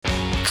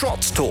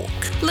Trots Talk.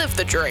 Live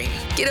the dream.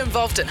 Get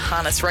involved in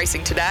harness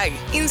racing today.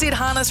 NZ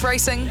Harness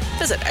Racing.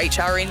 Visit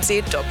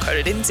hrnz.co.nz.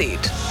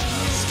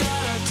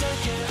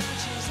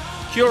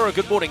 Kia ora,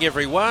 good morning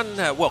everyone.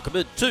 Welcome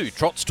into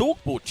Trots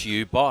Talk, brought to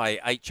you by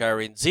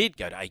HRNZ.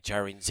 Go to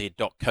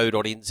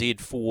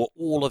hrnz.co.nz for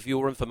all of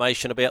your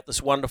information about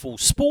this wonderful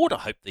sport. I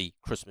hope the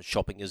Christmas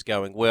shopping is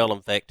going well. In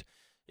fact,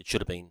 it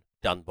should have been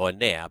done by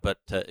now, but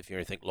if you're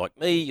anything like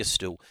me, you're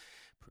still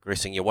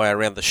progressing your way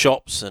around the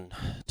shops and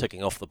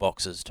ticking off the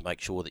boxes to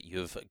make sure that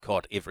you've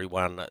got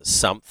everyone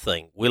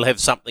something. We'll have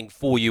something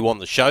for you on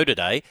the show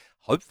today,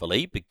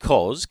 hopefully,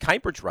 because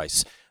Cambridge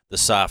race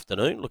this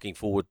afternoon. Looking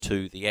forward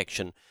to the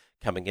action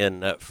coming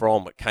in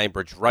from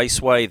Cambridge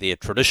Raceway, their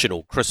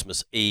traditional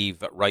Christmas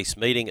Eve race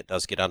meeting. It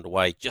does get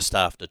underway just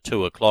after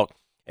 2 o'clock,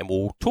 and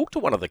we'll talk to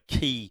one of the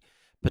key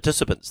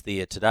participants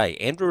there today,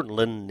 Andrew and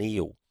Lynn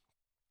Neal.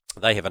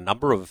 They have a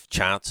number of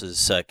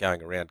chances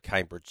going around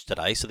Cambridge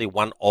today, so they're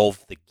one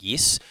of the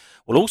guests.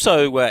 We'll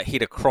also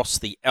head across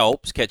the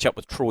Alps, catch up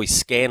with Troy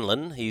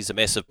Scanlon. He's a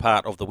massive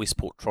part of the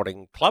Westport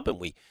Trotting Club, and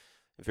we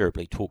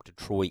invariably talk to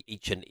Troy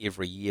each and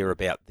every year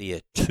about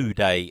their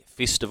two-day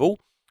festival,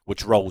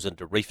 which rolls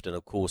into Reefton,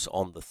 of course,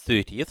 on the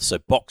 30th. So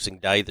Boxing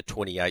Day, the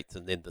 28th,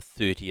 and then the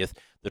 30th,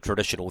 the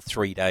traditional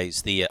 3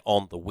 days there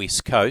on the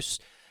West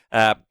Coast.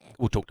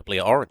 We'll talk to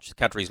Blair Orange, the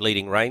country's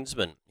leading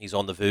reinsman. He's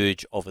on the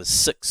verge of his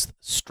 6th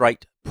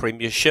straight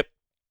premiership.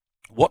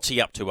 What's he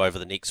up to over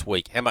the next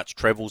week? How much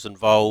travel's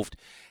involved?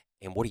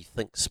 And what he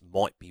thinks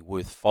might be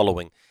worth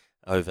following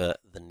over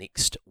the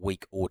next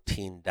week or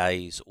 10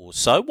 days or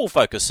so. We'll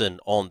focus in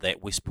on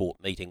that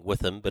Westport meeting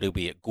with him, but he'll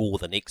be at Gore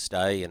the next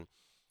day, and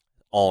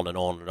on and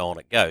on and on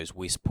it goes.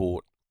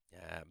 Westport,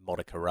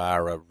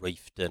 Monacarara,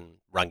 Reefton,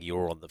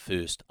 Rangiora on the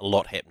 1st. A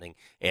lot happening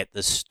at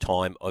this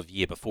time of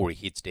year before he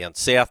heads down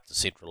south to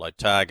Central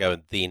Otago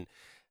and then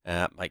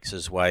makes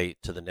his way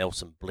to the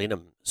Nelson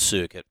Blenheim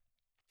circuit.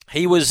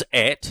 He was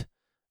at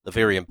the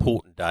very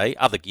important day.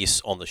 Other guests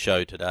on the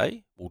show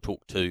today. We'll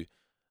talk to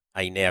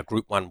a now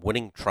Group 1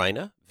 winning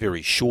trainer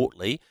very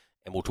shortly,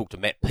 and we'll talk to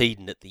Matt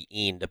Peden at the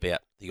end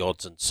about the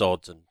odds and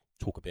sods and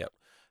talk about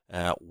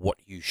what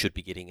you should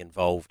be getting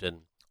involved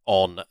in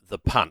on the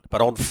punt.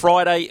 But on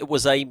Friday, it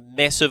was a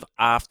massive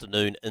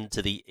afternoon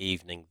into the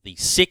evening. The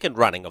second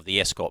running of the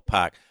Ascot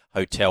Park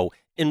Hotel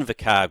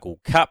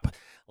Invercargill Cup.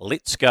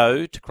 Let's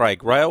go to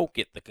Craig Rail,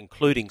 get the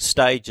concluding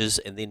stages,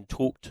 and then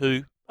talk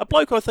to a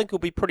bloke I think will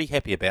be pretty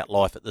happy about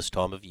life at this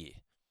time of year.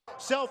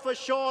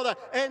 Self-assured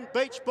and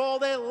Beach Ball,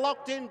 they're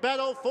locked in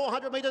battle.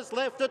 400 metres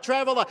left to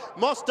travel.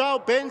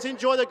 Mossdale Benz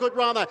enjoyed a good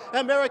runner.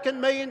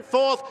 American Me in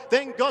 4th,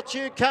 then Got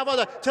You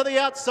Covered to the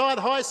outside.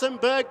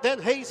 Heisenberg,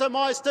 then He's a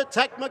Meister,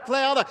 Tack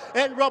McLeod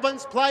and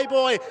Robbins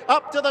Playboy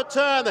up to the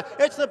turn.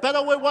 It's the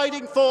battle we're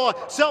waiting for.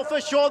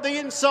 Self-assured the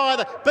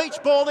inside,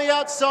 Beach Ball the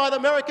outside.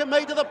 American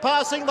Me to the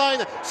passing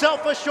lane.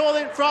 Self-assured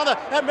in front.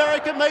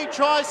 American Me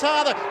tries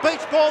harder.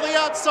 Beach Ball the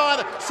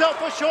outside.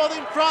 Self-assured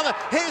in front.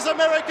 Here's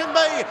American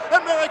Me.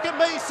 American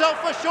Me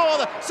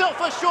self-assured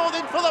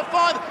in for the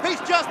 5.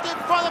 He's just in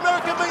front.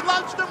 American Me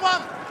lunched and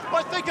won.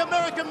 I think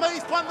American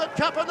Me's won the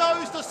cup and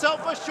nose to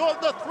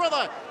self-assured, the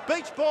thriller.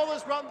 Beach Ball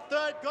has run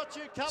 3rd. Got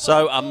You covered.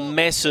 So a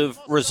massive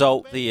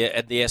result there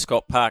at the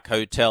Ascot Park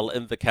Hotel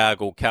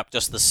Invercargill Cup.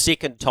 Just the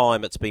second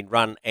time it's been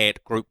run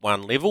at Group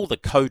 1 level. The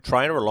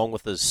co-trainer, along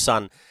with his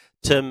son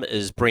Tim,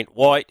 is Brent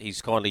White.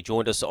 He's kindly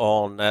joined us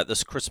on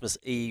this Christmas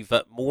Eve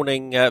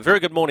morning. Very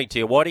good morning to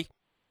you, Whitey.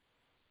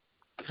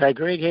 Hey,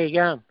 Greg, how you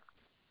going?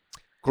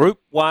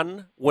 Group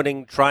 1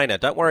 winning trainer.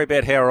 Don't worry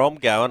about how I'm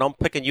going. I'm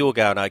picking you're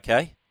going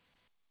okay.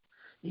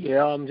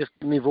 Yeah, I'm just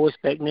getting my voice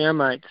back now,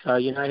 mate, so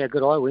you know how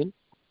good I went.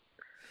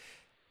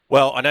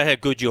 Well, I know how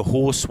good your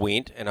horse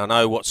went, and I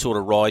know what sort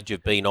of ride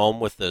you've been on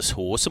with this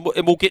horse. And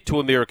we'll get to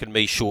American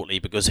Me shortly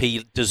because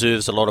he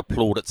deserves a lot of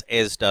plaudits,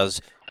 as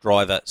does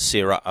driver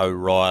Sarah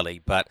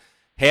O'Reilly. But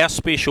how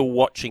special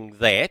watching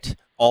that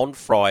on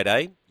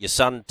Friday. Your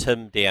son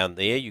Tim down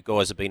there. You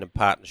guys have been in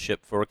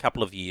partnership for a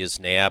couple of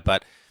years now,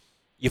 but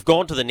you've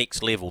gone to the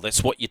next level.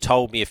 That's what you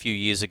told me a few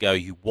years ago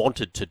you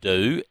wanted to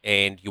do,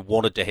 and you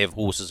wanted to have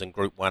horses in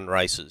Group 1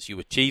 races. You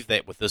achieved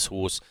that with this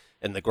horse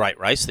in the great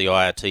race, the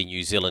IRT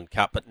New Zealand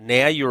Cup, but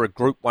now you're a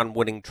Group 1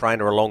 winning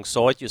trainer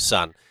alongside your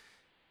son.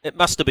 It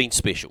must have been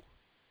special.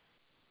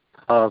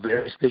 Oh,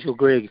 very special,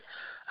 Greg.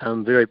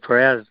 I'm very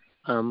proud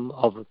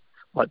of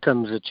what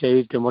Tim's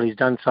achieved and what he's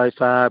done so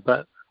far,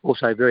 but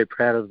also very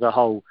proud of the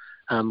whole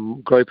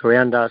group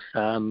around us,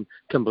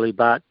 Kimberly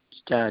Butt,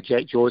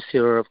 Jack Joyce,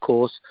 Sarah, of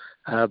course,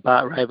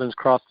 Bart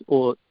Ravenscroft,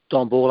 or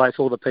Don Borlace,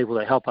 all the people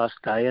that help us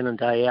day in and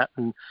day out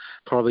and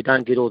probably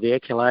don't get all the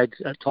accolades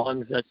at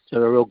times. It's a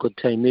real good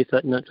team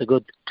effort and it's a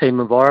good team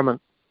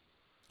environment.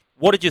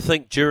 What did you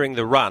think during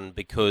the run?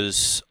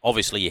 Because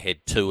obviously you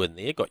had 2 in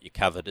there, got you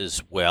covered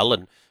as well,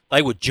 and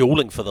they were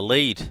duelling for the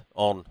lead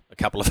on a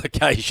couple of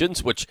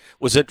occasions, which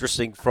was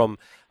interesting from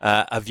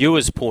a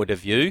viewer's point of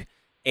view.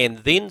 And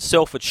then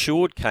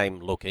Self-Assured came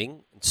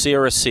looking, and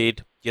Sarah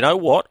said, you know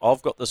what,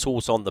 I've got this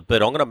horse on the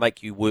bit. I'm going to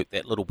make you work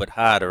that little bit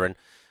harder. And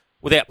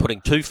without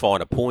putting too fine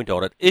a point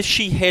on it, if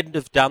she hadn't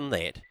have done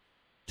that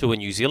to a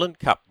New Zealand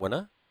Cup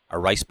winner, a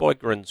Race by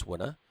Grins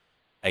winner,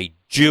 a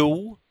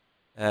dual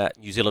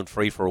New Zealand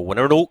free-for-all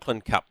winner, an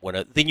Auckland Cup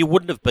winner, then you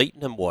wouldn't have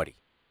beaten him, Whitey.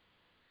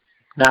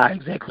 No,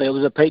 exactly. It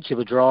was a peach of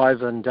a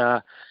drive, and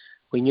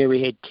we knew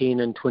we had 10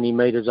 and 20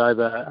 metres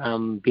over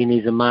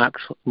Benny's and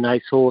Mark's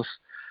Nace horse.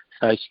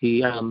 So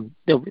we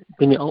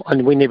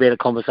never had a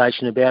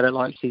conversation about it.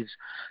 Like she's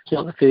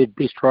not the third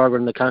best driver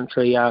in the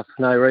country for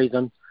no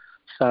reason.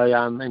 So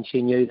and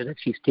she knew that if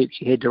she stepped,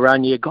 she had to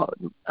run. You got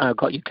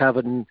you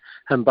covered, and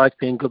him both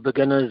being good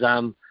beginners.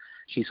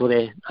 She sort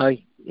of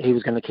he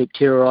was going to keep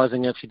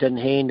terrorising if she didn't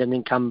hand, and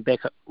then come back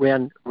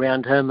round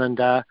him.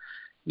 And I've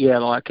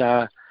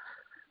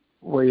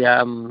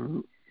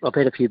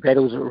had a few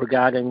battles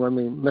regarding when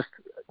we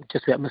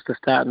just about missed the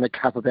start in the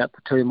Cup about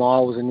the 2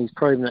 miles, and he's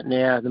proven it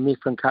now. The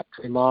Methven Cup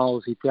 2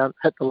 miles, he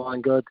hit the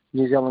line good.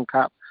 New Zealand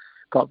Cup,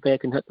 got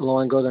back and hit the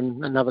line good,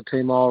 and another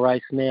 2 mile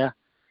race now.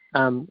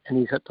 And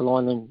he's hit the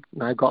line and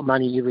got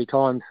money every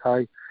time.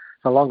 So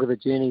the longer the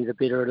journey, the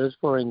better it is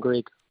for him,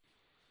 Greg.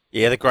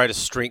 Yeah, the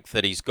greatest strength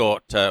that he's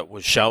got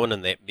was shown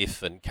in that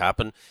Methven Cup,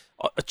 and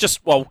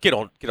we'll get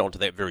on to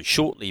that very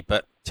shortly.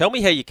 But tell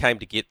me how you came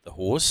to get the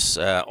horse.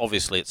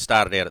 Obviously, it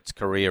started out its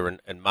career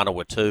in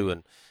Manawatu,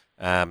 and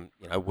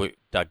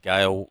Doug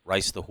Gale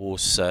raced the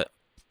horse a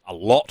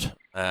lot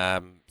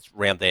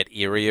around that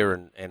area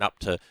and up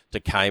to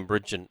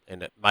Cambridge, and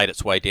it made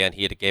its way down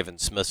here to Gavin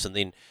Smith's and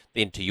then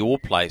to your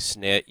place.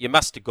 Now, you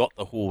must have got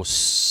the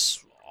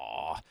horse,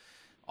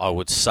 I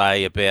would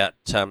say, about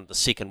the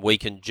second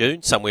week in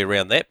June, somewhere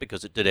around that,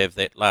 because it did have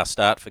that last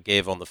start for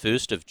Gav on the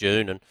 1st of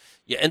June, and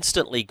you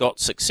instantly got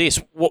success.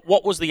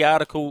 What was the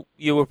article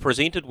you were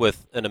presented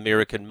with in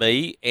American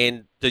Me,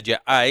 and did you,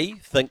 A,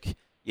 think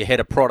you had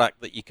a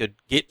product that you could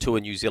get to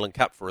a New Zealand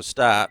Cup for a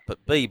start,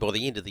 but B, by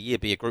the end of the year,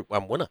 be a Group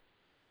 1 winner?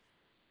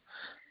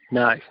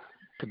 No,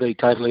 to be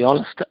totally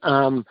honest.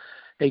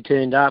 He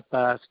turned up,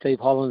 Steve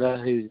Hollander,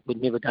 who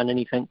we'd never done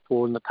anything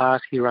for in the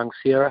past. He rang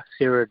Sarah.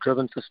 Sarah had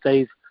driven for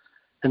Steve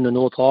in the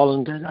North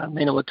Island at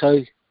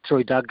Manawatu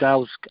through Doug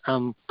Gale's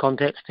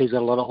contacts. He's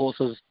got a lot of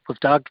horses with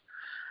Doug.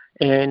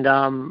 And,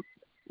 Kev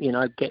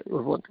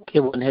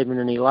wasn't having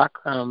any luck.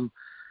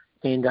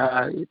 They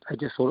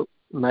just thought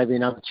maybe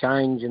another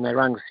change, and they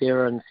rang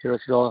Sarah, and Sarah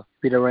said,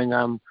 better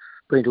ring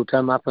Brental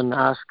Tim up and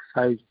ask.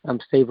 So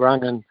Steve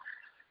rang, and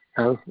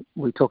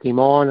we took him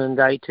on, and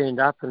they turned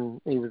up, and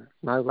he was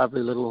a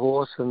lovely little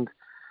horse, and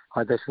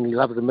I just think he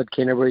loves the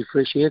Mid-Canterbury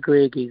fresh air,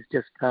 Greg. He's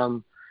just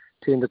turned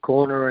the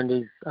corner, and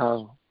he's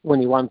when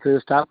he won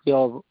first up,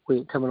 Tim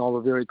and I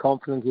were very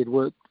confident he'd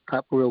worked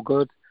up real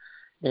good,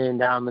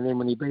 and then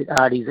when he beat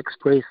Artie's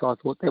Express, I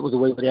thought that was a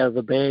wee bit out of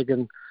the bag,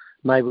 and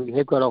maybe we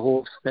have got a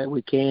horse that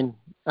we can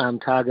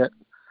target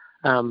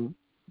the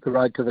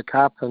road to the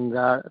Cup, and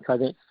so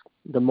that's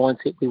the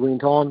mindset we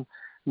went on.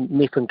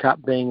 Methven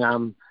Cup being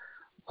on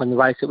the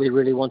race that we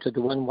really wanted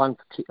to win, one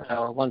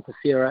for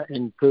Sarah,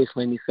 and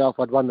personally myself,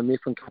 I'd won the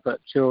Methven Cup at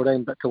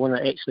Geraldine, but to win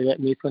it actually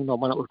at Methven, I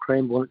won it with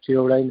Cranbourne at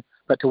Geraldine,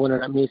 but to win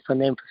it at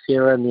Methven and for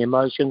Sarah, and the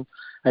emotion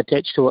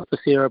attached to it for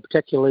Sarah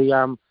particularly,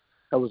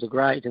 it was a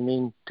great. And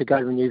then to go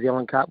to the New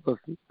Zealand Cup with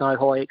no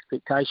high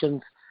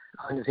expectations,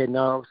 I just had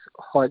no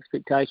high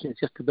expectations,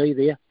 just to be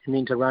there, and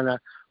then to run a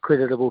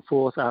creditable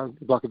fourth,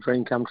 like a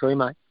dream come true,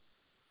 mate.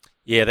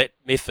 Yeah, that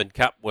Methven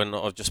Cup, when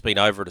I've just been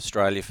over at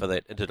Australia for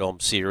that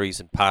Interdom series,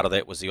 and part of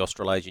that was the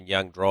Australasian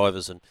Young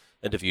Drivers, and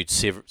interviewed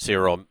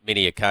Sarah on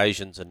many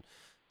occasions, and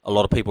a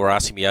lot of people were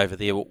asking me over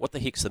there, well, what the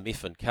heck's the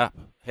Methven Cup?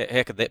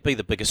 How could that be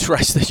the biggest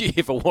race that you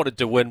ever wanted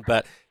to win?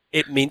 But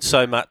it meant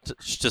so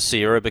much to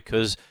Sarah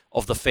because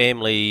of the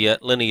family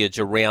lineage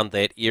around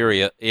that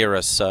area.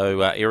 So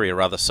that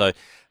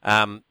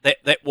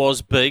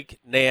was big.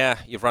 Now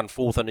you've run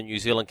fourth in the New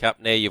Zealand Cup.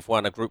 Now you've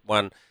won a Group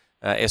 1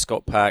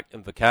 Ascot Park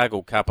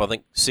Invercargill Cup. I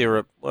think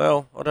Sarah,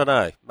 well, I don't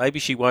know. Maybe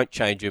she won't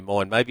change her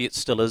mind. Maybe it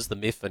still is the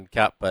Methven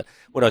Cup. But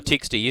when I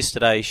texted her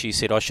yesterday, she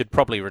said I should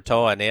probably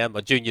retire now.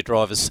 My junior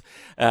driver's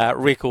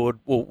record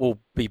will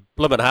be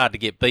blimmin' hard to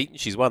get beaten.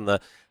 She's won the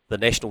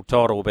national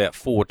title about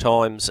 4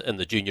 times in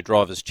the Junior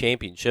Drivers'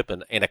 Championship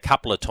and a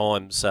couple of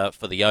times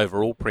for the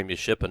overall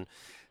premiership. And,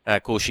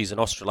 of course, she's an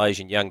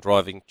Australasian Young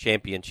Driving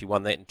Champion. She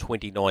won that in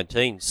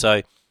 2019.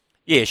 So,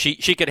 yeah,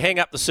 she could hang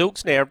up the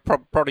silks now and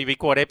probably be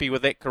quite happy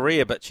with that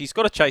career, but she's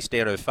got to chase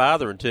down her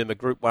father in terms of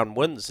Group 1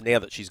 wins now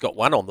that she's got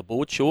one on the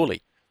board,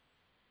 surely.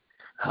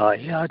 Oh,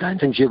 yeah, I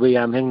don't think she'll be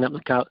hanging up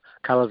the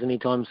colours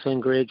anytime soon,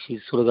 Greg.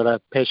 She's sort of got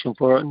a passion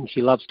for it, and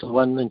she loves to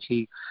win, and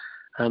she's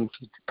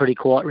pretty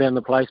quiet around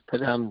the place,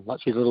 but like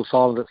she's a little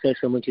silent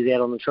assassin when she's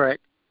out on the track.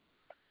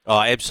 Oh,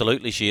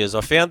 absolutely she is.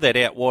 I found that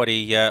out,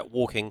 Whitey,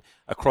 walking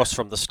across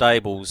from the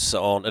stables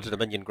on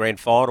Inter-Dominion Grand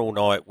Final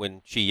night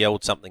when she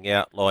yelled something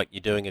out like, "You're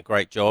doing a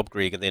great job,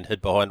 Greg," and then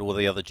hid behind all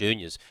the other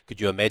juniors.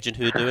 Could you imagine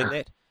her doing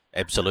that?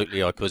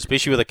 Absolutely I could,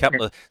 especially with a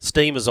couple of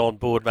steamers on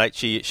board, mate.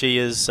 She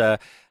is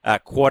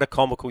quite a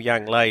comical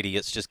young lady.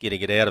 It's just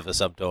getting it out of her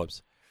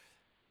sometimes.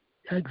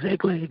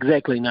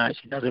 Exactly. No,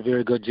 she does a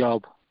very good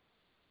job.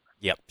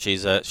 Yep,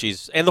 she's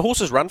and the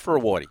horses run for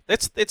a whitey.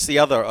 That's the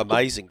other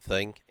amazing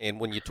thing. And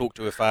when you talk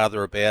to her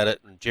father about it,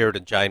 and Jared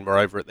and Jane were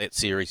over at that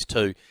series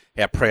too,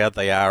 how proud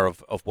they are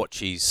of what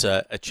she's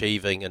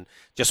achieving, and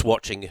just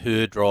watching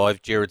her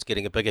drive. Jared's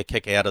getting a bigger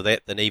kick out of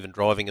that than even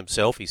driving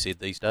himself. He said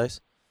these days.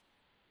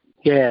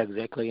 Yeah,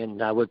 exactly. And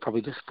we're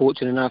probably just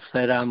fortunate enough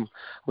that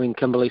when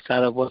Kimberly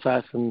started with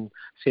us and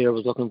Sarah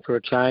was looking for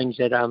a change,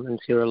 that and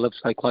Sarah lives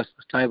so close to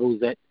the stables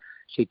that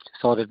she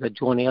decided to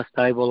join our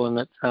stable, and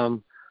it's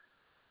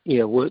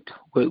worked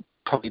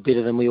probably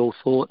better than we all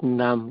thought. And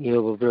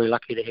we're very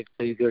lucky to have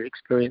two very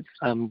experienced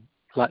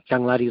like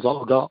young ladies like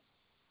we got.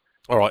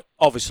 All right,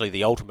 obviously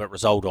the ultimate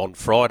result on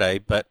Friday,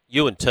 but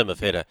you and Tim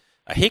have had a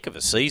heck of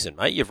a season,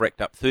 mate. You've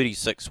racked up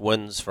 36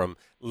 wins from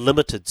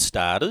limited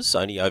starters,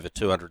 only over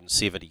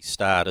 270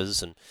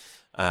 starters, and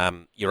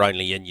you're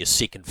only in your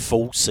second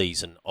full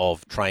season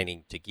of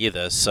training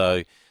together.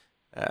 So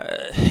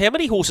how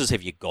many horses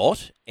have you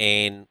got,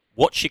 and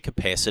what's your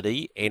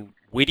capacity, and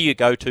where do you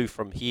go to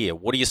from here?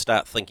 What do you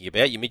start thinking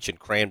about? You mentioned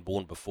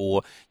Cranbourne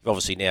before. You've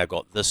obviously now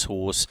got this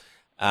horse.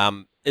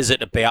 Is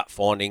it about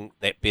finding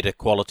that better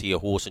quality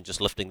of horse and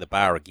just lifting the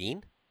bar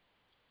again?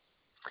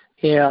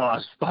 Yeah,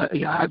 I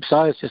hope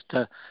so. It's just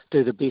to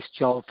do the best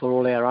job for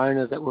all our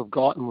owners that we've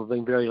got, and we've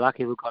been very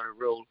lucky. We've got a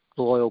real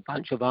loyal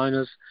bunch of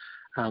owners.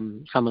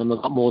 Some of them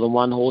have got more than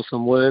one horse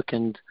in work,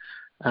 and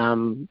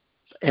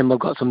we've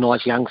got some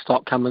nice young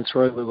stock coming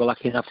through. We were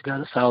lucky enough to go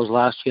to sales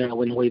last year, and I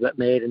went a wee bit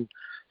mad and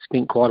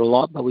spent quite a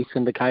lot, but we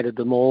syndicated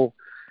them all.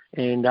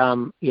 And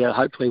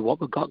hopefully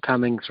what we've got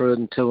coming through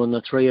in 2 and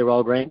the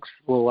 3-year-old ranks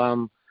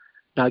will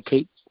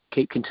keep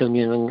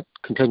continuing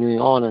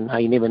on.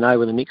 And you never know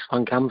where the next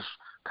one comes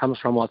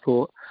from. I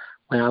thought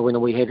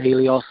when we had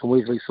Helios and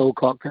Wesley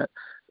Silcock that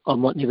I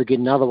might never get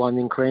another one.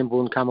 Then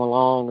Cranbourne come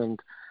along, and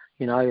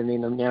and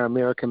then now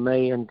American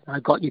Me, and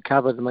I got you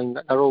covered. I mean,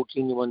 they're all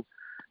genuine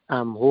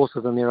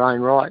horses in their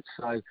own right.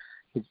 So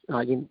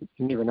you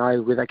never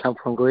know where they come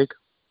from, Greg.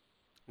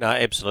 No,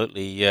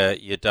 absolutely,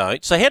 you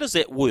don't. So how does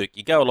that work?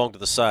 You go along to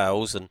the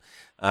sales, and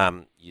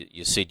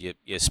you said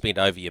you spent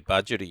over your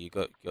budget, or you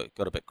got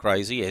a bit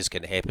crazy, as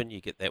can happen.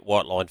 You get that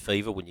white line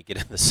fever when you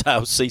get in the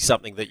sales, see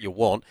something that you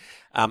want.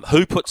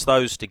 Who puts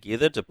those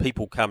together? Do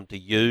people come to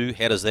you?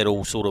 How does that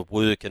all sort of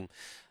work? And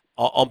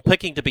I'm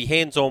picking to be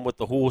hands-on with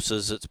the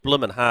horses. It's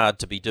blimmin' hard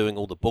to be doing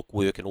all the book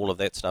work and all of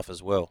that stuff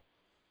as well.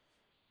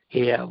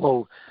 Yeah,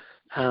 well,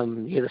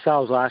 the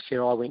sales last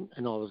year I went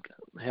and I was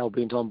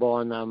hell-bent on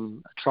buying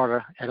a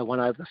trotter at a 1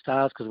 over the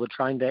stars because we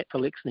trained that for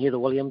Lex and Heather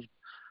Williams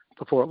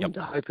before it went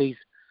to Hopies.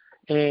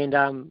 And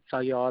I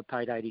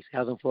paid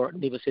 $80,000 for it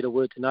and never said a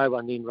word to no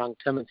one. Then rung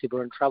Tim and said,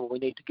 we're in trouble, we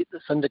need to get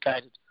this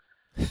syndicated.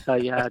 So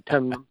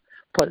Tim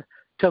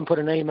put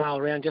an email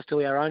around just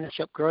to our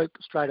ownership group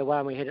straight away,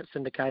 and we had it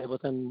syndicated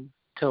within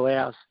 2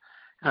 hours,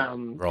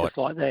 just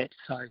like that.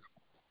 So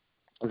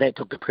that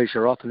took the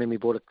pressure off, and then we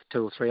bought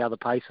 2 or 3 other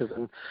paces,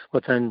 and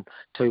within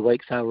 2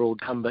 weeks they were all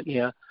done. But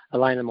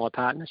Elaine, my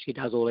partner, she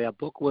does all our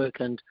book work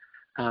and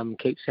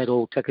keeps that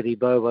all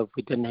tickety-boo. If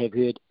we didn't have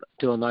her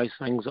doing those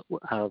things,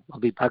 I'll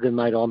be bugging,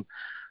 mate.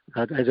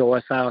 As I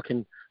always say,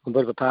 I'm a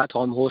bit of a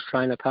part-time horse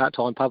trainer,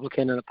 part-time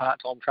publican, and a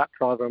part-time truck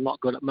driver. I'm not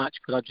good at much,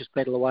 but I just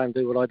battle away and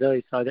do what I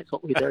do. So that's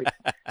what we do.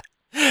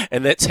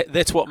 And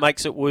that's what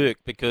makes it work,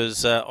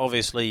 because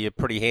obviously you're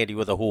pretty handy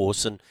with a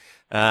horse, and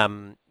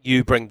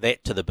you bring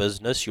that to the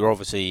business. You're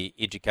obviously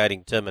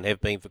educating Tim and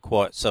have been for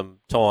quite some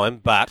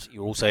time, but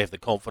you also have the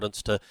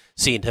confidence to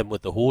send him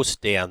with the horse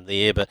down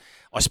there. But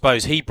I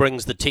suppose he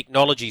brings the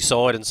technology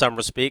side in some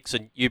respects,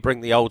 and you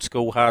bring the old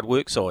school hard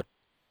work side.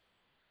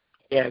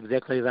 Yeah,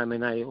 exactly. I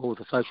mean, all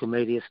the social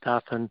media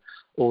stuff and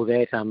all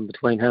that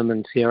between him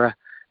and Sarah,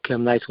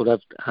 Kim, they sort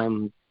of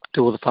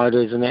do all the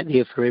photos and that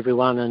there for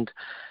everyone. And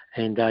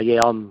I'm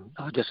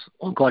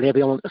quite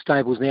happy. I'm at the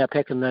stables now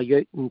packing the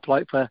ute and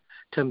float for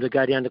Tim to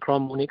go down to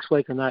Cromwell next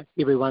week, and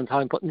everyone's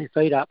home putting their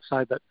feet up.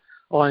 So, but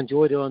I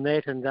enjoy doing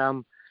that, and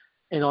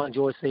I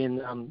enjoy seeing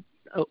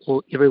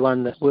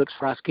everyone that works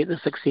for us get the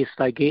success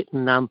they get,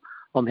 and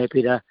I'm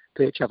happy to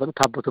perch up at the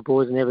pub with the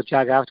boys and have a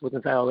jug afterwards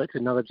and say, oh, that's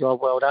another job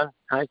well done.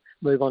 Hey,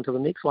 move on to the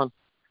next one.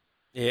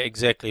 Yeah,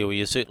 exactly. Well,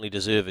 you certainly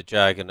deserve a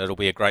jug, and it'll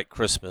be a great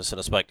Christmas. And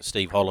I spoke to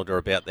Steve Hollander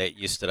about that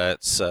yesterday.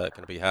 It's going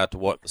to be hard to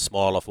wipe the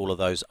smile off all of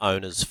those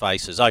owners'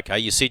 faces. Okay,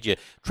 you said you're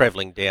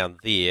travelling down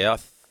there. I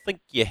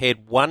think you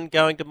had one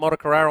going to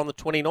Motokarara on the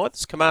 29th.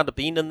 Is Commander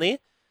Ben in there?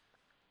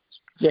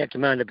 Yeah,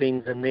 Commander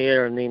Ben's in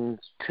there, and then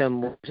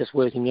Tim was just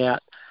working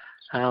out.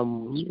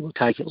 We'll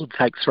take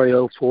 3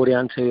 or 4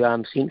 down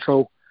to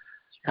Central,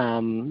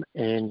 and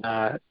then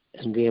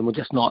we're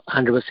just not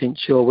 100%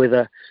 sure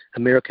whether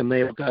American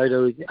Me will go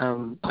to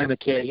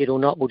Omacare yet or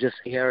not. We'll just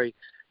see how he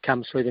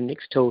comes through the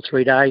next 2 or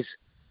 3 days,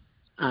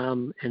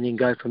 and then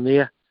go from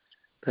there.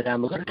 But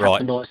we've got a couple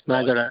of nice,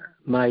 we've got a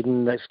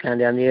maiden that's going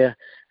down there.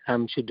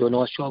 Should do a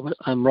nice job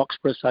at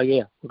Roxburgh. So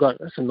yeah, we've got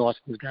some nice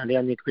ones going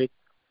down there, Greg.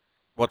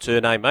 What's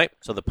her name, mate?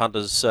 So the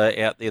punters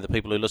out there, the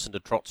people who listen to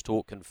Trots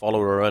Talk, can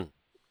follow her in.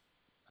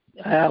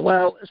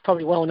 Well, it's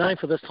probably well known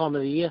for this time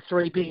of the year.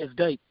 3 Beers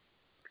Deep.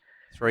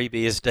 3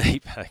 beers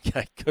deep.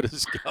 Okay, good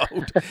as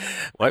gold.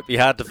 Won't be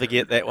hard to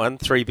forget that one.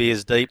 3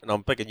 beers deep, and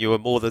I'm picking you were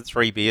more than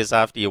 3 beers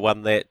after you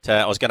won that.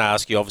 I was going to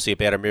ask you, obviously,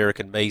 about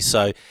American Me,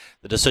 so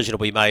the decision will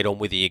be made on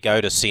whether you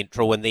go to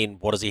Central, and then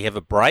what does he have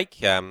a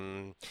break?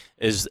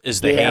 Is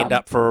the hand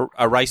up for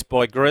a race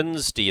by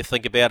Grins? Do you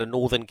think about a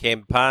Northern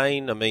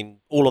campaign? I mean,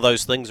 all of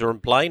those things are in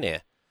play now.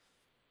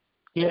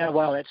 Yeah,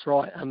 well, that's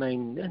right. I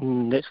mean,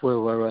 and that's where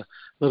we're a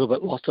little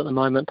bit lost at the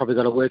moment. Probably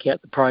got to work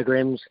out the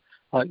programs,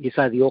 like you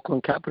say, the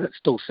Auckland Cup, but it's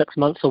still 6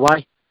 months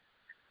away.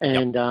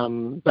 And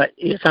but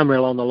somewhere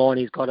along the line,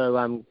 he's got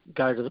to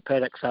go to the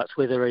paddock. So it's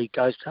whether he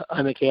goes to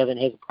Omakau then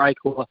has a break,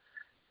 or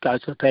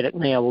goes to the paddock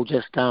now. We'll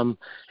just,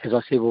 as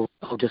I said,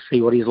 I'll just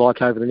see what he's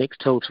like over the next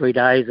 2 or 3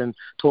 days, and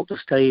talk to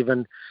Steve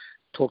and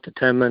talk to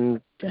Tim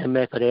and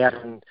map it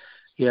out. And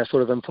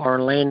sort of in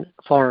foreign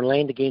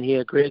land again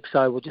here, Greg.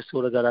 So we'll just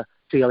sort of got to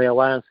feel our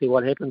way and see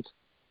what happens.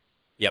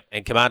 Yep,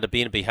 and Commander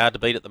Ben would be hard to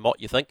beat at the Mott,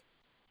 you think?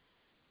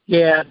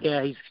 Yeah,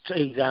 he's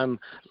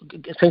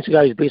since he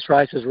got his best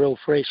races real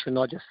fresh, and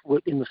I just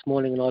worked in this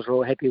morning and I was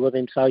real happy with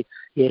him. So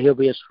yeah, he'll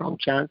be a strong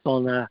chance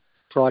on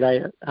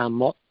Friday at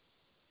Mott.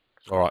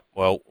 All right.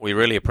 Well, we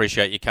really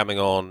appreciate you coming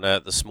on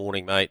this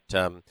morning, mate.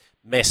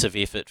 Massive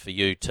effort for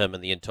you, Tim,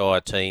 and the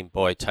entire team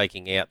by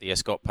taking out the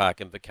Ascot Park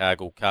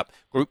Invercargill Cup.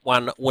 Group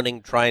 1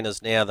 winning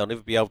trainers now. They'll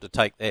never be able to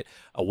take that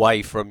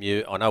away from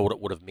you. I know what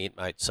it would have meant,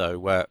 mate.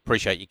 So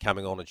appreciate you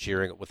coming on and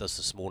sharing it with us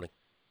this morning.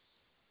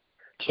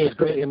 Cheers,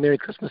 Greg, and Merry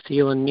Christmas to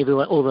you and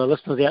everyone, all the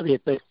listeners out there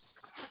too.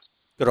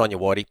 Good on you,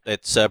 Whitey.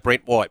 That's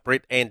Brent White.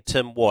 Brent and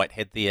Tim White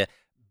had their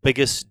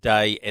biggest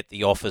day at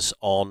the office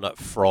on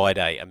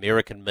Friday.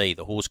 American Me,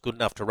 the horse good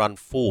enough to run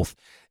fourth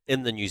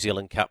in the New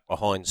Zealand Cup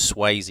behind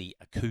Swayze,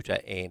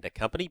 Akuta and a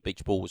company.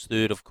 Beach Ball was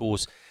third, of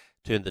course,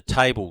 turned the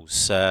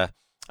tables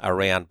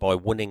around by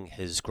winning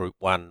his Group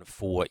 1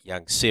 for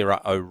young Sarah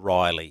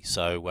O'Reilly.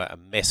 So a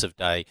massive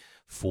day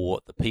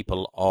for the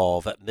people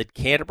of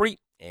Mid-Canterbury,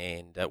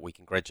 and we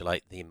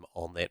congratulate them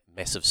on that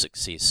massive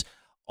success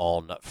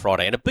on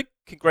Friday. And a big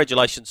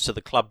congratulations to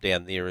the club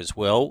down there as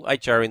well.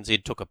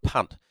 HRNZ took a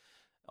punt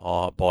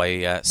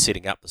by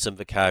setting up the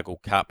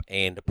Invercargill Cup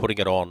and putting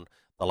it on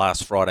the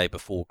last Friday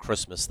before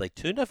Christmas. They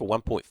turned over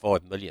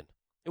 1.5 million.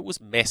 It was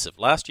massive.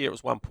 Last year it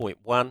was 1.1,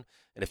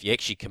 and if you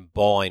actually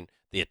combine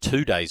their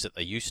 2 days that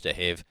they used to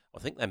have, I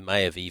think they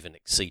may have even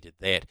exceeded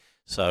that.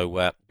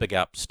 So big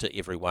ups to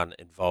everyone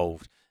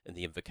involved in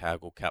the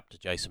Invercargill Cup, to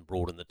Jason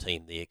Broad and the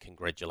team there.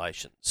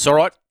 Congratulations. All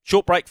right,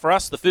 short break for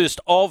us, the first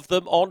of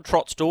them on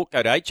Trots Talk.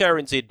 Go to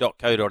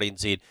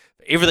hrnz.co.nz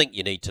for everything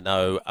you need to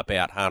know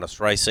about harness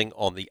racing.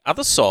 On the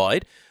other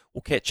side,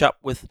 we'll catch up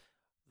with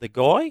the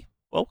guy,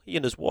 well, he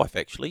and his wife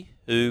actually,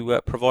 who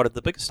provided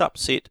the biggest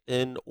upset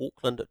in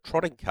Auckland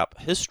Trotting Cup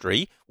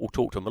history. We'll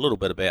talk to him a little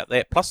bit about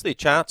that, plus their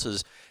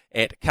chances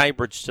at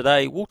Cambridge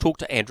today. We'll talk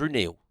to Andrew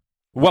Neal.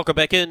 Welcome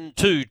back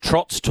into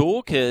Trots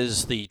Talk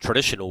as the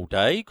traditional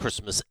day,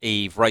 Christmas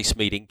Eve race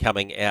meeting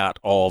coming out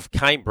of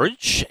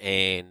Cambridge,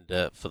 and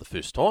for the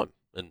first time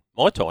in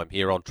my time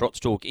here on Trots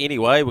Talk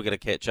anyway, we're going to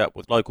catch up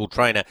with local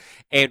trainer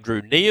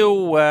Andrew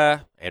Neal.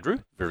 Andrew,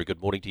 very good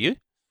morning to you.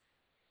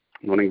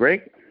 Morning,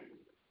 Greg.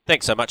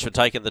 Thanks so much for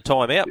taking the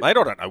time out, mate.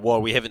 I don't know why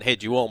we haven't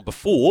had you on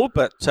before,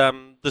 but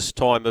this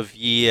time of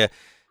year,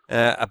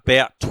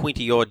 about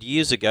 20-odd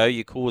years ago,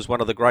 you caused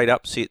one of the great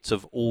upsets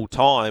of all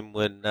time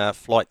when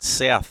Flight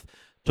South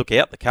took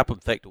out the Cup. In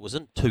fact, it was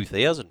in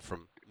 2000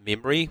 from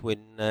memory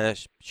when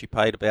she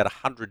paid about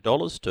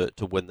 $100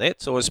 to win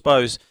that. So I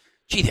suppose,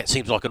 gee, that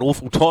seems like an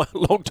awful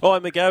long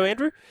time ago,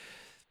 Andrew.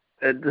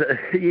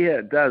 Yeah,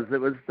 it does.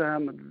 It was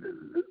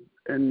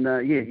in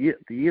the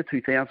year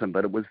 2000,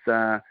 but it was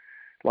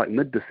like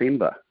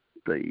mid-December,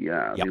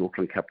 the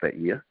Auckland Cup that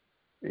year,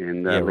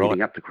 and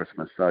leading up to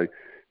Christmas. So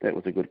that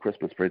was a good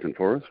Christmas present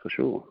for us, for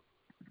sure.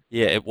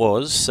 Yeah, it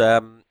was.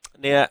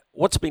 Now,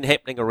 what's been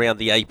happening around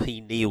the AP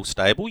Neal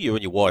stable? You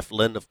and your wife,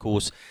 Lynn, of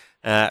course,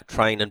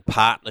 train in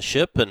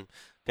partnership and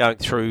going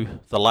through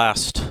the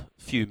last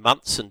few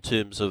months in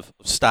terms of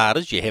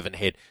starters. You haven't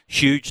had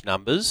huge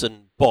numbers,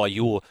 and by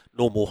your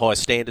normal high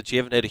standards, you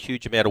haven't had a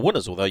huge amount of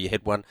winners, although you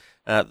had one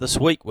this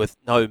week with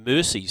No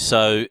Mercy.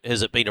 So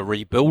has it been a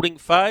rebuilding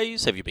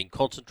phase? Have you been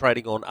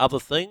concentrating on other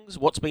things?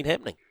 What's been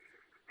happening?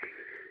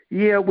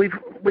 Yeah,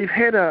 we've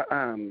had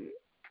a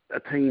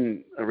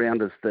team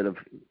around us that have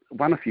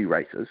won a few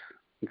races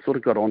and sort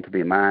of got onto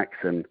their marks,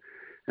 and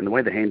the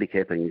way the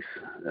handicapping's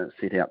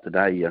set out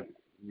today,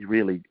 you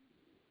really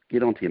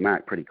get onto your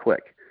mark pretty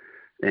quick.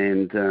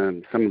 And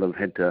some of them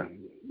had to,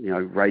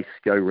 race,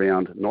 go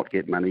round, not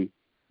get money,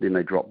 then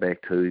they drop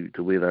back to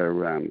where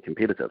they're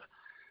competitive.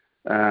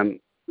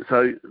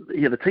 So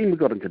the team we've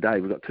got in today,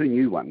 we've got two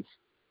new ones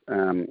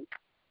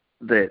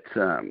that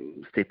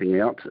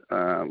stepping out.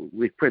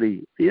 We're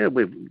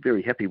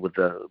very happy with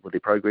their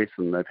progress,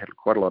 and they've had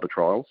quite a lot of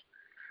trials,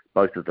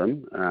 both of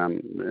them.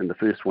 And the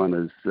first one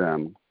is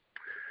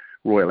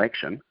Royal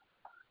Action,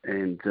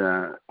 and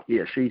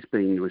we've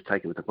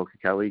taken with the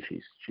Pukekohe.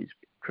 She's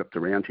tripped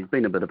around. She's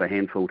been a bit of a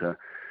handful to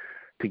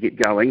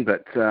get going,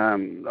 but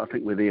I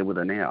think we're there with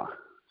her now.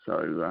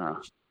 So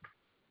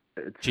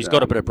She's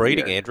got a bit of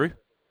breeding, yeah, Andrew.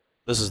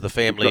 This is the she's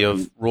family got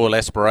of some. Royal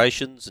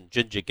Aspirations and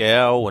Ginger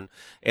Gal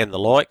and the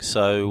like.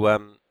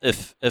 So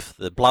if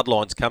the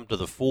bloodlines come to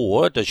the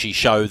fore, does she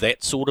show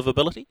that sort of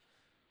ability?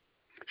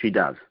 She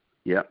does.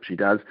 Yeah, she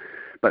does.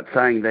 But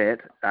saying that,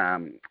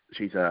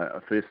 she's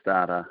a first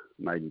starter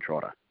maiden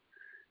trotter,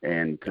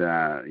 and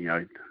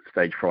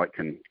stage fright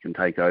can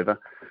take over.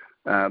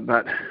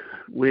 But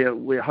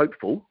we're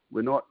hopeful.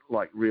 We're not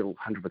like real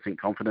 100%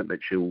 confident that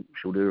she'll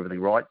do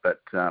everything right. But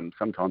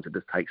sometimes it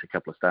just takes a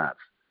couple of starts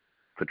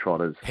for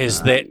trotters.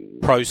 Has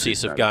that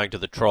process of going to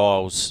the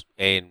trials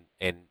and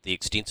the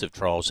extensive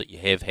trials that you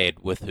have had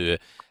with her,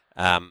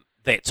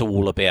 that's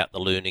all about the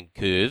learning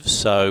curve.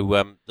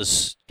 So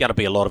there's going to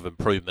be a lot of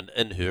improvement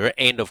in her.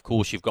 And, of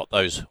course, you've got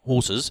those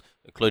horses,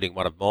 including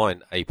one of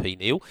mine, AP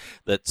Neil,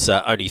 that's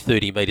only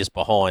 30 metres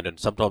behind, and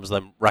sometimes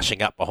them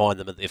rushing up behind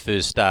them at their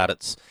first start.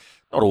 It's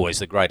not always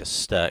the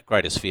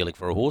greatest feeling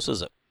for a horse,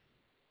 is it?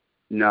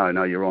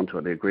 No, you're onto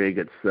it there, Greg.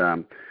 It's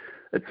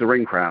the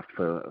ring craft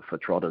for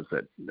trotters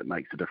that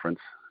makes a difference.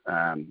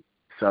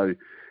 So,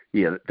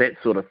 yeah, that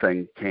sort of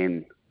thing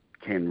can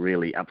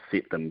really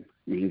upset them.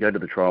 You can go to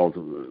the trials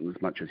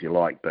as much as you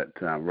like, but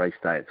race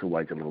day, it's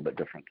always a little bit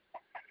different.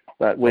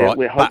 But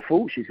we're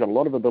hopeful. She's got a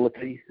lot of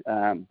ability,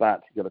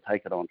 but you've got to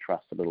take it on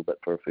trust a little bit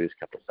for her first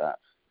couple of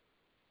starts.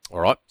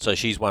 All right, so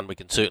she's one we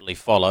can certainly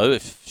follow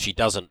if she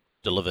doesn't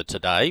deliver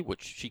today,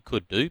 which she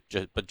could do,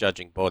 but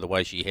judging by the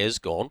way she has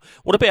gone.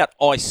 What about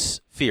Ice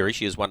Fairy?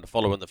 She is one to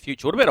follow in the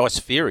future. What about Ice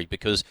Fairy?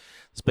 Because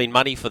there's been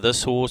money for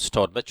this horse.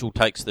 Todd Mitchell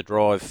takes the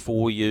drive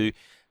for you.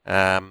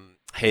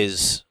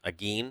 Has,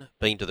 again,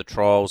 been to the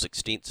trials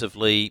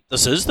extensively.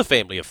 This is the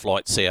family of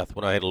Flight South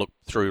when I had a look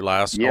through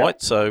last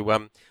night. So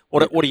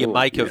what do you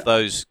make of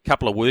those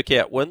couple of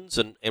workout wins,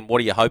 and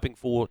what are you hoping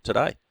for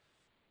today?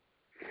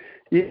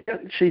 Yeah,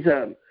 she's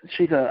a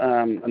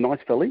nice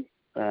filly.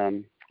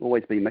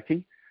 Always been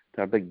Mickey.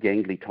 They're big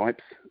gangly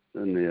types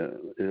in the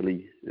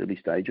early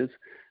stages.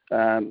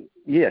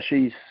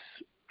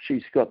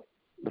 She's got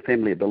the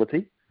family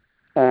ability.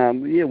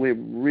 We're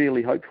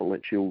really hopeful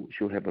that she'll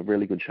have a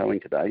really good showing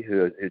today.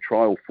 Her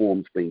trial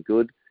form's been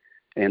good,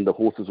 and the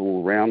horses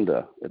all around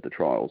her at the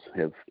trials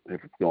have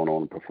gone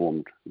on and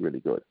performed really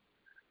good.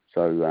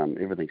 So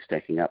everything's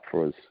stacking up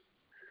for us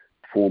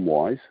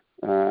form-wise.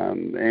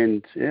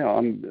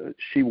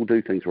 She will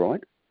do things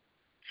right.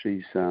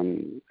 She's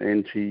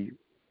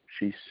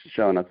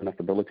shown us enough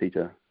ability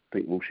to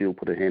think, well, she'll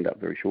put her hand up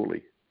very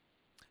shortly.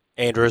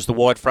 Andrew, is the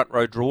wide front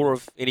row draw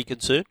of any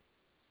concern?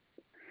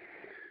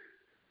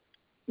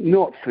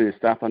 Not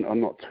first up. I'm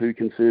not too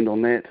concerned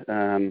on that.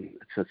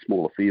 It's a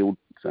smaller field.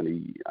 It's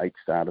only 8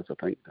 starters, I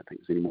think. I don't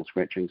think there's any more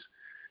scratchings.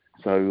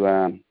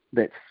 So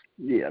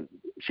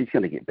she's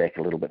going to get back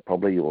a little bit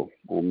probably, or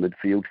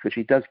midfield, because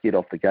she does get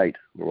off the gate,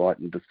 all right,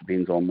 and it just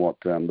depends on what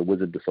the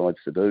wizard decides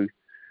to do.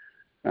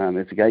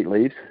 As the gate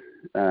leaves,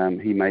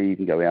 he may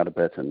even go out a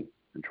bit and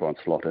try and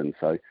slot in.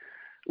 So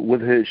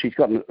with her, she's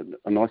got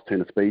a nice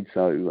turn of speed,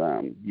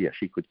 so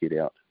she could get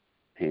out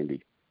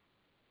handy.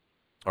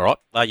 All right,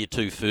 they're your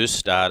two first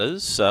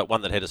starters.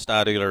 One that had a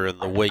start earlier in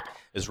the week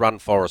is Run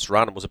Forest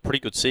Run, and was a pretty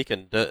good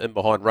second in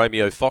behind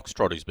Romeo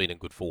Foxtrot, who's been in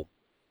good form.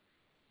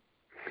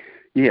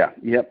 Yeah,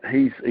 yep.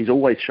 He's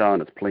always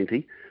shown us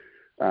plenty.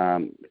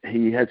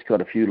 He has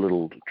got a few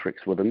little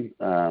tricks with him,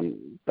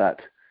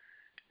 but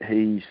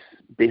he's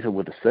better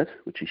with a sit,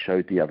 which he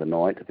showed the other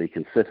night. If he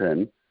can sit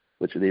in,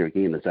 which there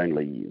again is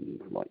only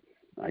like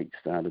 8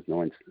 starters,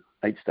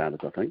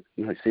 I think.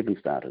 No, 7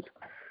 starters.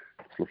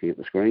 Just looking at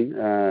the screen.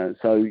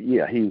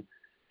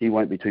 He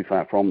won't be too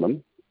far from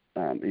them,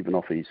 even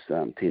off his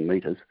 10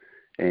 metres.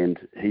 And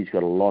he's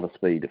got a lot of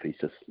speed if he's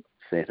just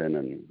sat in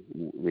and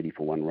ready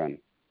for one run.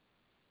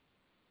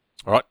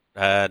 All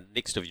right,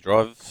 next of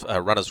your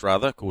runners,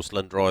 of course,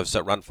 Lynn drives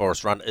Run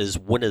Forest Run is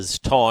Winner's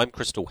Time.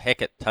 Crystal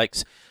Hackett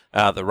takes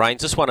the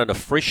reins. This one in a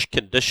fresh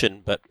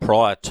condition, but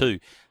prior to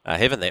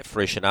having that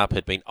freshen up,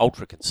 had been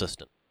ultra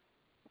consistent.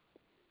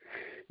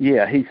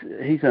 Yeah,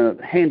 he's a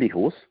handy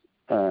horse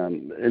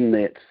in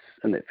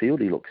that field.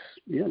 He looks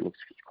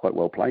quite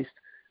well placed.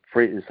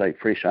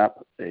 Fresh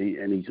up,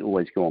 and he's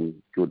always gone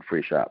good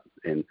fresh up.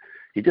 And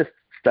he just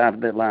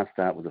started, that last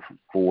start was a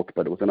 4th,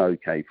 but it was an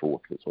okay 4th.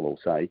 That's all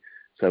I'll say.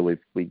 So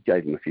we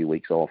gave him a few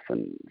weeks off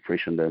and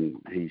freshened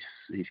him. He's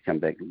come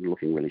back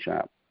looking really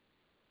sharp.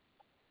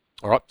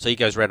 All right, so he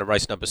goes round to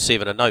race number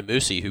 7, and No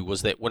Mercy, who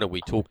was that winner we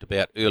talked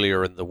about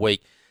earlier in the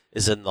week,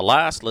 is in the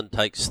last. Lynn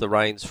takes the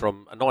reins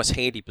from a nice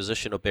handy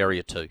position of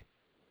barrier 2.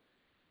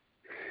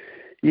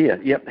 Yeah,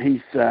 yep.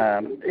 He's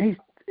there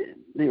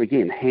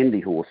again,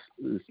 handy horse.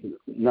 There's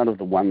none of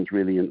the ones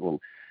really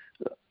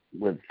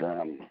with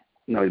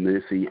No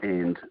Mercy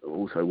and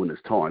also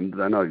Winner's Time.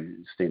 They're no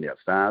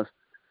standout stars,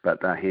 but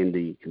they're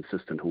handy,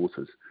 consistent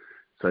horses.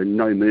 So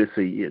No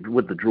Mercy,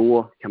 with the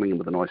draw, coming in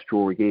with a nice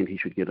draw again, he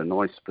should get a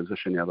nice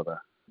position out of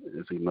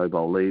as he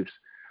mobile leaves.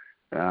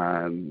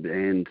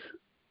 And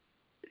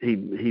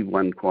he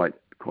won quite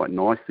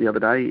nice the other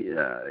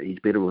day. He's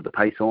better with the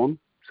pace on,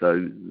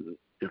 so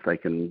if they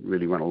can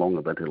really run along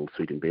a bit, it'll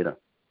suit him better.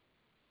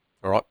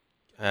 All right.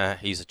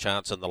 he's a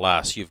chance in the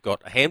last. You've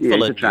got a Yeah, handful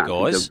he's a in, you chance.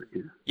 guys.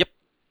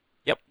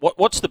 Yep.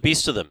 What's the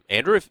best of them,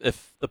 Andrew?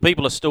 If the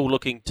people are still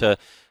looking to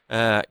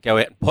go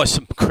out and buy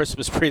some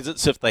Christmas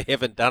presents, if they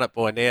haven't done it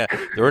by now,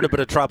 they're in a bit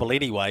of trouble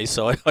anyway.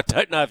 So I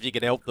don't know if you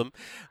can help them.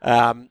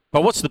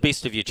 But what's the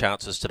best of your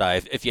chances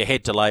today? If you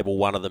had to label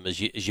one of them as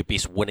your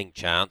best winning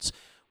chance,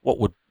 what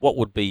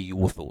would be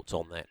your thoughts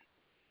on that?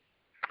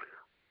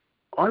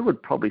 I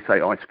would probably say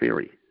Ice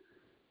Fairy.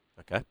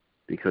 Okay.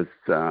 Because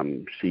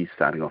she's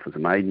starting off as a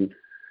maiden.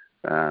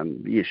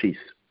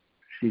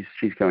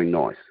 She's going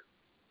nice.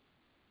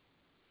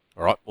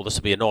 All right. Well, this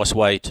will be a nice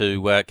way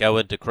to go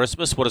into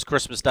Christmas. What does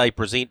Christmas Day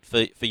present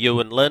for you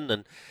and Lynn?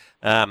 And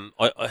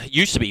it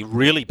used to be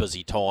really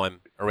busy time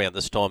around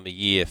this time of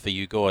year for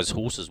you guys,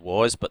 horses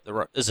wise, but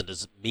there isn't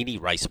as many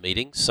race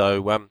meetings.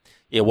 So,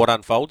 what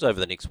unfolds over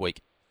the next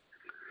week?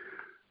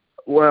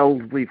 Well,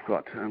 we've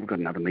got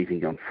another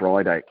meeting on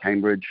Friday at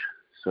Cambridge.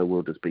 So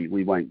we'll just be.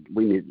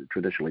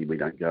 Traditionally we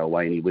don't go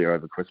away anywhere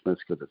over Christmas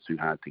because it's too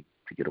hard to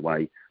get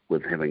away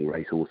with having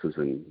race horses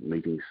and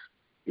meetings,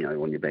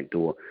 on your back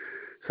door.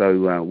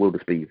 So we'll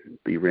just be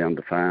around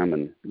the farm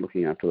and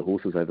looking after the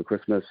horses over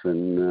Christmas.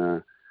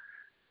 And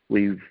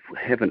we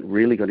haven't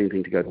really got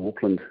anything to go to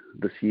Auckland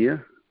this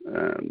year,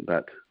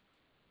 but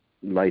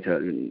later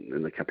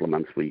in a couple of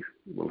months we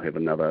will have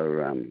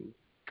another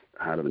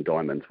Harder Than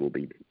Diamonds. Will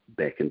be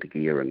back into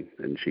gear,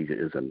 and she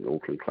is an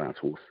Auckland class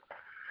horse.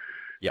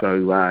 Yep.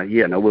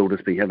 So, we'll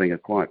just be having a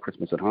quiet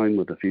Christmas at home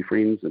with a few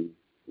friends and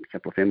a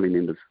couple of family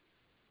members.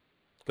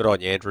 Good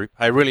on you, Andrew.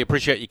 I really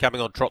appreciate you coming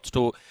on Trots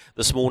Talk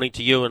this morning.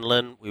 To you and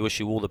Lynn, we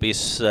wish you all the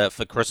best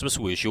for Christmas.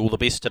 We wish you all the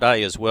best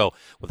today as well,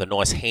 with a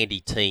nice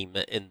handy team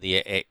in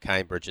there at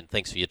Cambridge. And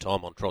thanks for your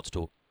time on Trots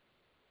Talk.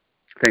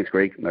 Thanks,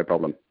 Greg. No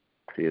problem.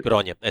 Cheers. Good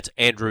on you. That's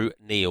Andrew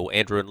Neal.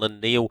 Andrew and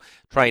Lynn Neal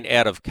train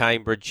out of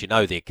Cambridge. You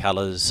know their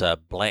colours,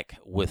 black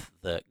with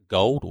the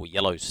gold or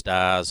yellow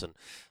stars, and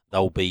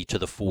they'll be to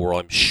the fore,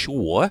 I'm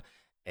sure,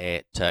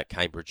 at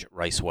Cambridge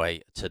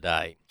Raceway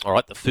today. All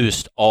right, the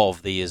first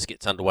of theirs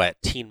gets underway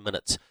at 10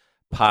 minutes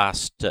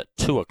past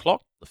 2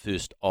 o'clock, the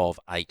first of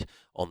 8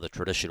 on the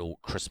traditional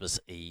Christmas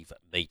Eve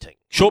meeting.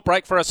 Short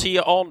break for us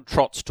here on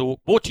Trots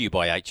Talk, brought to you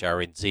by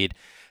HRNZ.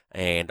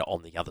 And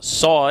on the other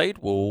side,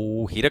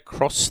 we'll head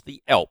across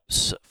the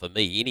Alps, for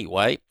me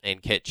anyway,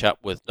 and catch up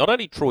with not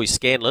only Troy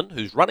Scanlon,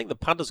 who's running the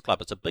Punters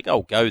Club. It's a big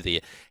old go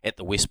there at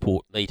the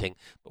Westport meeting,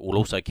 but we'll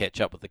also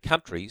catch up with the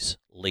country's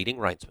leading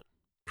reinsman.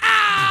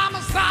 I'm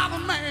a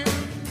Southern man,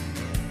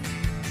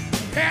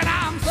 and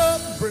I'm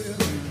Southern bred.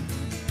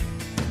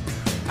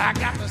 I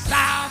got the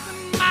South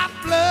in my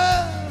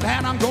blood,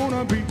 and I'm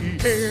gonna be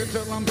here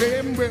till I'm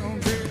dead and well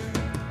dead.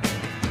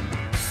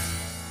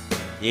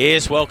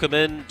 Yes, welcome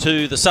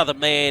into the Southern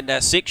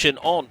Man section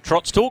on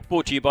Trots Talk,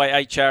 brought to you by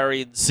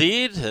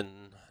HRNZ,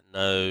 and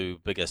no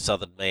bigger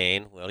Southern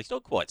man. Well, he's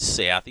not quite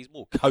south, he's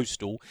more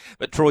coastal,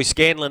 but Troy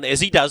Scanlon, as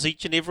he does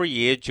each and every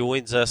year,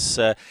 joins us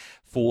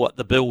for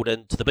the build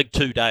into the big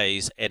 2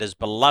 days at his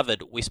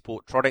beloved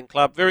Westport Trotting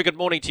Club. Very good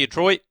morning to you,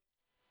 Troy.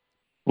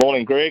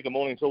 Morning, Greg. Good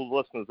morning to all the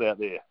listeners out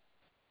there.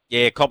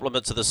 Yeah,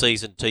 compliments of the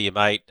season to you,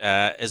 mate.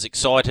 As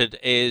excited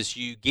as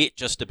you get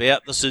just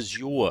about. This is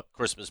your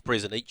Christmas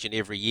present each and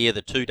every year,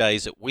 the 2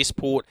 days at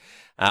Westport.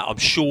 I'm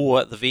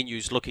sure the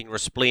venue's looking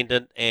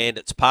resplendent, and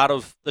it's part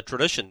of the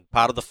tradition,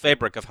 part of the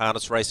fabric of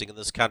harness racing in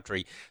this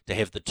country to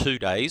have the 2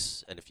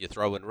 days, and if you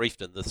throw in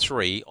Reefton, the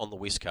 3 on the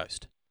West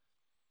Coast.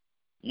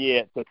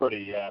 Yeah, it's a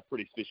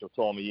pretty special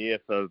time of year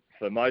for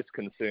most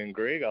concerned,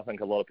 Greg. I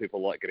think a lot of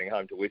people like getting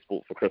home to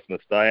Westport for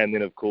Christmas Day, and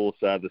then, of course,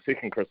 the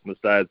second Christmas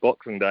Day is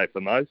Boxing Day for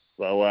most.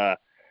 So,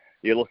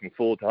 you're looking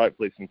forward to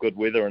hopefully some good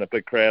weather and a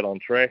big crowd on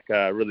track,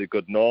 really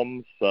good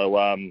noms. So,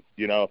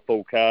 a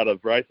full card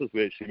of races.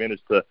 We actually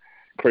managed to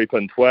creep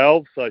in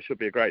 12, so it should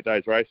be a great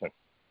day's racing.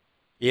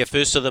 Yeah,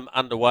 first of them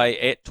underway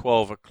at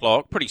 12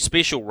 o'clock. Pretty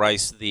special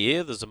race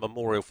there. There's a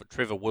memorial for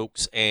Trevor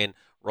Wilkes and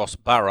Ross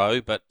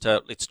Burrow, but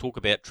let's talk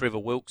about Trevor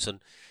Wilkes and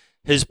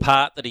his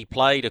part that he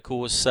played, of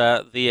course,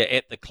 there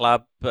at the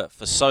club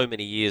for so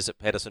many years at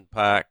Patterson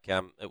Park.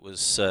 It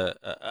was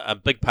a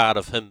big part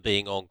of him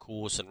being on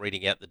course and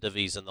reading out the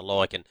divvies and the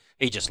like, and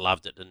he just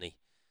loved it, didn't he?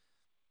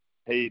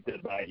 He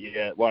did, mate.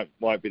 Yeah, it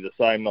won't be the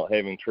same not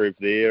having Trev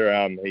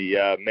there. He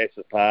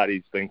massive part.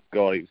 He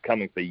was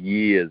coming for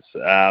years.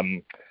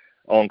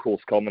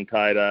 On-course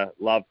commentator,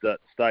 loved it,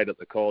 stayed at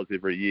the cause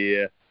every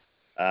year.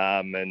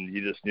 And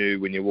you just knew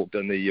when you walked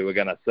in there you were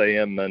going to see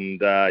him, and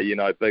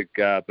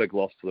big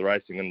loss to the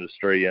racing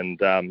industry, and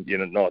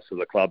nice for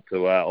the club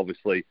to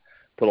obviously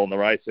put on the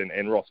race.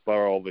 And Ross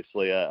Burrow,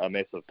 obviously a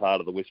massive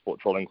part of the Westport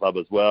Trotting Club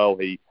as well.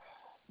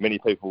 Many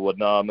people would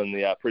know him in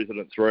the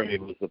president's room. He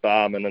was the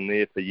barman in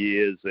there for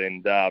years,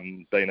 and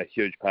been a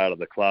huge part of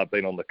the club,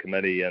 been on the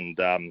committee, and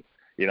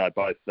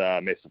both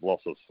massive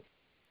losses.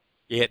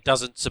 Yeah, it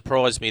doesn't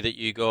surprise me that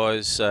you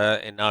guys,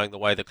 and knowing the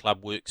way the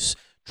club works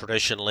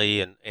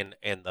traditionally and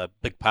the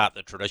big part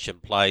that tradition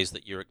plays,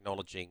 that you're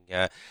acknowledging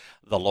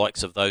the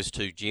likes of those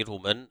two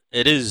gentlemen.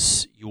 It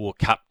is your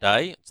Cup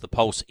Day. It's the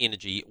Pulse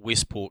Energy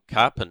Westport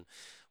Cup, and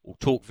We'll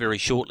talk very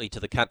shortly to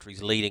the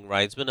country's leading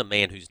reinsman, a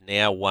man who's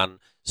now won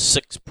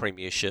 6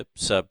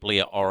 premierships,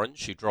 Blair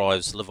Orange, who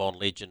drives Live On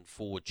Legend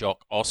for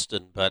Jock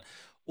Austin. But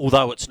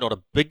although it's not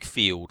a big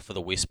field for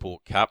the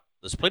Westport Cup,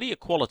 there's plenty of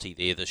quality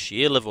there this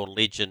year. Live On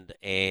Legend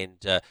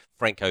and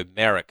Franco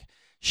Marek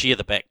share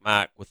the back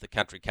mark with the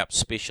Country Cup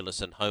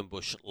specialist and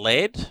Homebush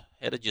Lad.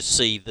 How did you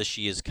see this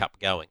year's Cup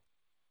going?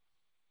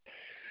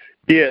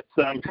 Yeah,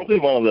 it's probably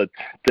one of the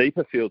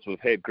deeper fields we've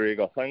had, Greg.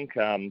 I think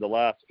the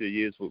last few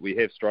years we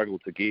have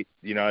struggled to get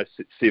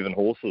 7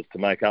 horses to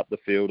make up the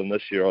field, and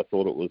this year I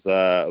thought it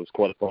was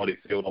quite a tidy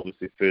field.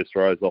 Obviously, first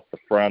rows off the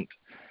front,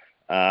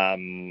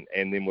 and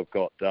then we've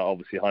got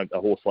obviously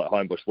a horse like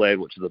Homebush Lad,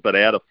 which is a bit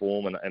out of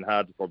form and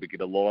hard to probably get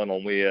a line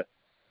on where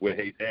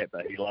he's at.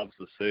 But he loves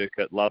the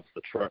circuit, loves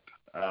the trip.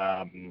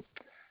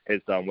 Has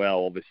done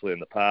well, obviously, in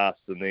the past.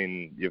 And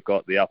then you've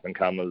got the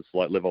up-and-comers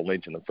like Live On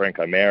Legend and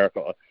Franco Marek.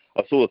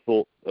 I sort of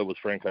thought it was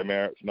Franco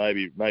Marek's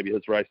maybe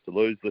his race to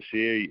lose this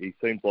year. He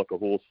seems like a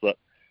horse that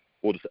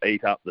will just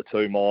eat up the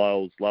 2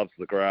 miles, loves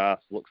the grass,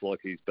 looks like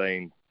he's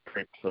been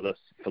prepped for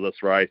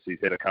this race.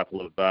 He's had a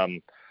couple of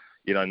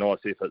nice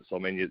efforts. I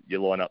mean,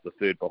 you line up the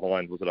third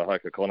behind, was it a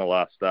Hoka Connor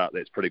last start?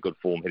 That's pretty good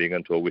form heading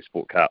into a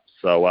Westport Cup.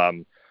 So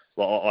I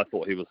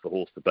thought he was the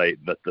horse to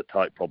beat. The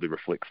tape probably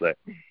reflects that.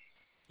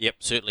 Yep,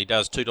 certainly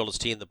does.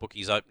 $2.10, the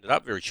bookies opened it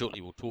up. Very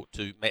shortly we'll talk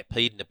to Matt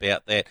Peden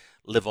about that.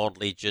 Live On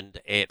Legend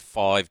at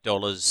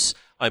 $5.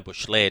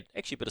 Homebush Lad,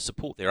 actually a bit of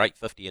support there,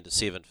 $8.50 into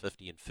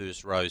 $7.50 in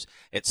first rows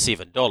at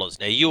 $7.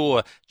 Now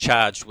you're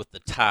charged with the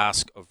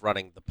task of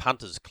running the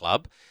Punters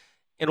Club,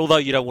 and although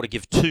you don't want to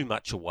give too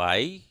much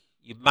away,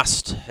 you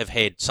must have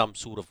had some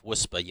sort of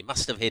whisper. You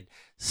must have had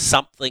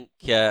something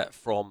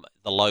from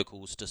the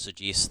locals to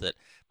suggest that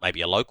maybe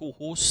a local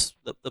horse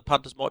that the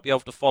punters might be able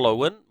to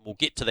follow in. We'll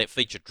get to that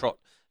featured trot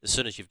as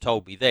soon as you've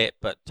told me that.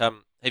 But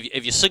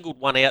have you singled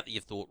one out that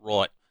you've thought,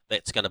 right,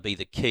 that's going to be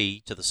the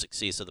key to the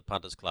success of the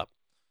Punters Club?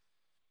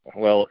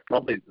 Well,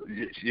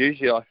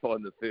 usually I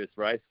find the first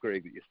race,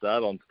 Greg, that you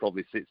start on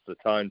probably sets the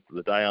tone for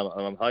the day, and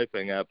I'm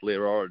hoping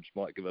Blair Orange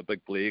might give a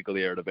big Blair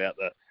glare at about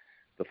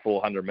the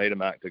 400-metre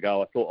mark to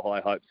go. I thought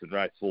High Hopes in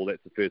race 4,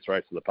 that's the first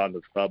race of the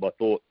Punters Club. I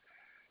thought,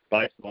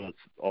 based on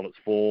its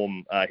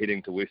form,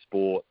 heading to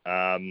Westport,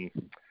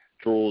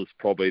 draws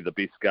probably the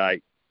best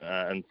gate,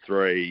 and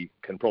 3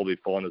 can probably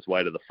find his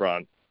way to the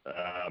front,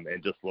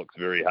 and just looks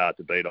very hard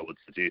to beat, I would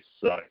suggest.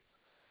 So I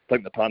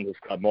think the Punters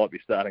Club might be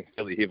starting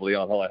fairly heavily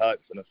on High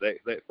Hopes, and if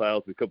that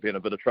fails, we could be in a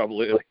bit of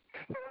trouble early.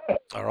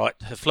 All right,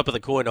 flip of the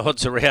coin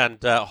odds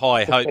around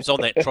High Hopes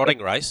on that trotting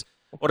race.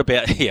 What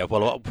about,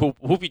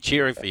 we'll be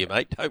cheering for you,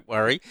 mate, don't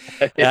worry.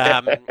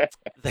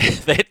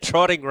 That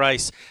trotting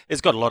race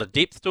has got a lot of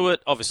depth to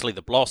it. Obviously,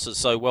 the Bloss is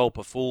so well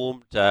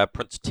performed.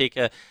 Prince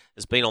Teka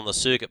has been on the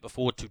circuit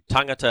before.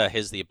 Tangata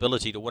has the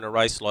ability to win a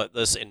race like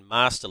this, and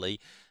Masterly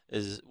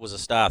was a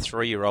star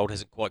 3-year-old,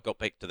 hasn't quite got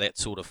back to that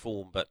sort of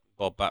form, but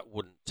Bob Butt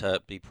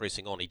wouldn't be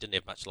pressing on. He didn't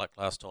have much luck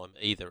last time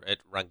either at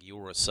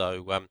Rangiora,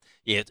 so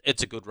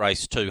it's a good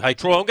race too. Hey,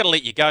 Troy, I'm going to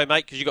let you go,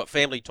 mate, because you've got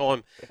family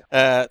time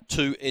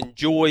to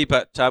enjoy,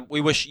 but we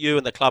wish you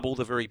and the club all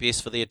the very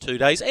best for their 2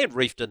 days, and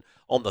Reefton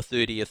on the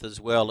 30th as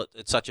well.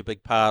 It's such a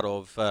big part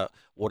of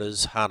what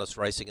is harness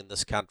racing in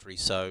this country,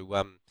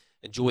 so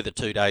enjoy the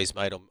 2 days,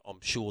 mate.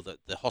 I'm sure that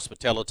the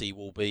hospitality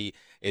will be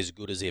as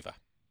good as ever.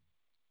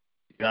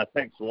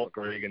 Thanks a lot,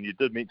 Greg. And you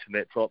did mention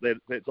that trot.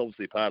 That's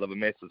obviously part of a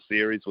massive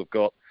series we've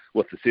got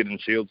with the 7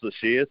 Shields this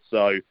year.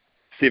 So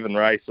 7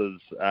 races,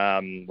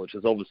 which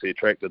has obviously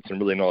attracted some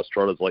really nice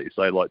trotters, like you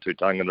say, like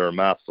Tutungana and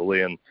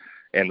Masterly and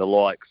the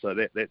like. So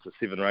that's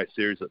a 7-race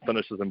series that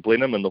finishes in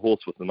Blenheim, and the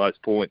horse with the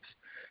most points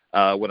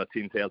win a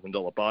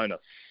 $10,000 bonus.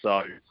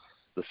 So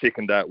the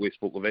second day at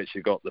Westport, we've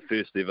actually got the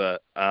first ever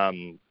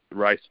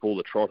race for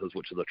the trotters,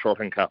 which is a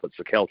trotting cup. It's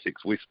the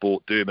Caltex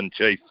Westport Durban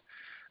Chief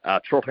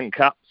Trotting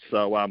Cup.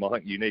 So I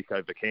think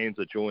Unico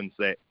Vacanza joins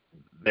that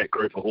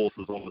group of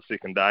horses on the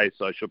second day,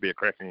 so it should be a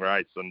cracking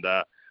race, and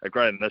a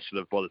great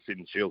initiative by the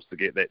 7 Shields to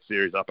get that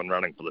series up and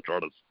running for the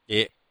trotters.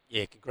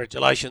 Yeah,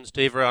 congratulations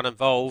to everyone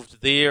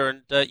involved there,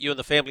 and you and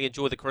the family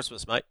enjoy the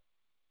Christmas, mate.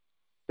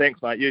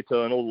 Thanks, mate. You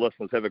too, and all the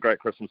listeners have a great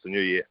Christmas and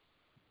New Year.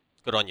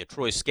 Good on you.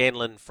 Troy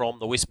Scanlon from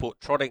the Westport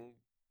Trotting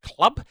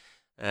Club.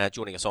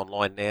 Joining us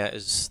online now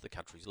is the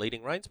country's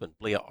leading reinsman,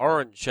 Blair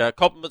Orange.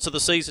 Compliments of the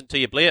season to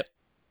you, Blair.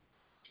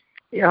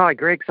 Yeah, hi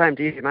Greg, same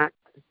to you, mate.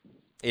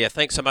 Yeah,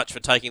 thanks so much for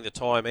taking the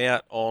time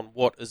out on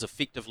what is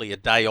effectively a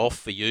day off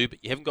for you,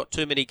 but you haven't got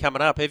too many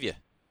coming up, have you?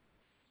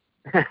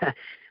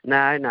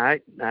 No,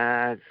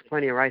 there's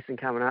plenty of racing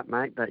coming up,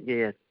 mate, but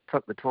yeah,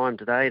 took the time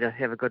today to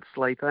have a good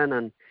sleep in,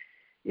 and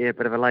yeah, a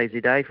bit of a lazy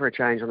day for a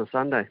change on a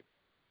Sunday.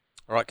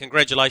 All right,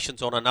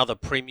 congratulations on another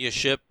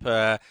premiership,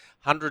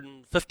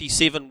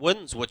 157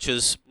 wins, which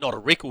is not a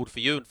record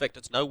for you. In fact,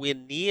 it's nowhere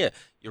near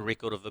your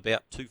record of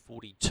about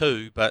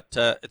 242, but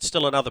it's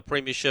still another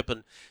premiership.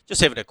 And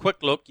just having a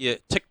quick look, you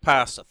tick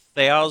past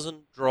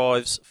 1,000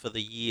 drives for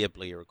the year,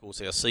 Blair. Of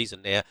course, our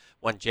season now,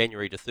 1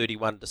 January to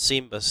 31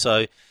 December,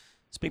 so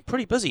it's been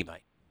pretty busy,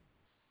 mate.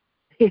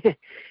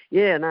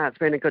 Yeah, no, it's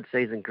been a good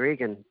season,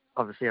 Greg, and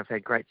obviously I've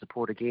had great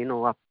support again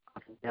all up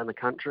and down the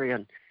country,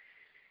 and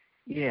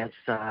yeah,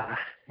 it's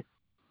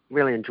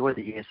really enjoyed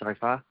the year so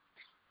far.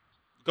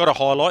 Got a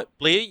highlight,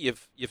 Blair.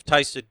 You've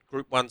tasted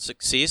Group 1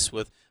 success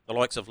with the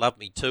likes of Love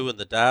Me Too in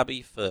the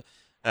Derby for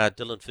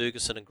Dylan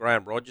Ferguson and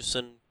Graham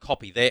Rogerson.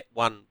 Copy that,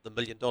 won the $1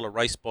 million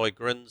race by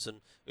Grins,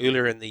 and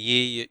earlier in the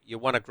year you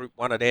won a Group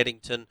 1 at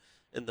Addington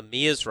in the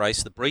Mares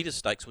race, the Breeders'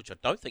 Stakes, which I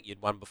don't think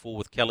you'd won before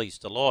with Kelly's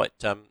Delight.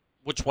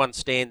 Which one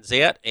stands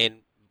out,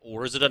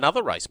 or is it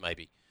another race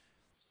maybe?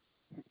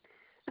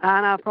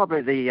 No,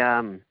 probably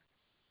the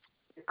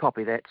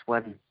Copy That's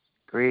one,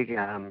 Greg.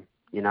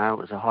 It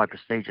was a high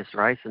prestigious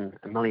race and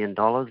 $1 million,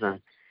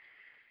 and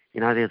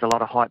there's a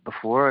lot of hype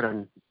before it,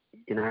 and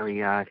he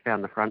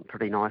found the front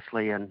pretty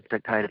nicely and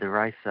dictated the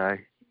race. So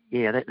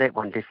yeah, that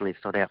one definitely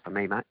stood out for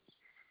me, mate.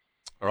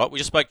 All right, we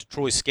just spoke to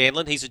Troy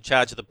Scanlon. He's in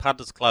charge of the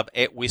Punters Club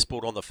at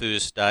Westport on the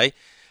first day.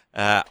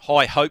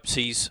 High hopes.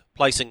 He's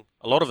placing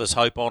a lot of his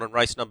hope on in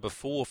race number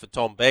 4 for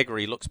Tom Bagger.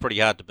 He looks pretty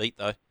hard to beat,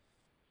 though.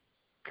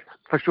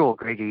 For sure,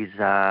 Greg.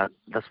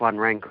 This one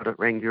ran good at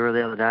Rangiora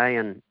the other day,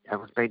 and it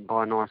was beaten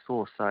by a nice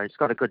horse. So it's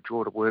got a good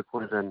draw to work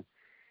with, and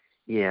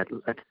yeah,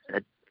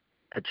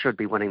 it should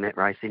be winning that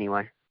race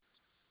anyway.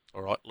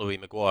 All right, Louis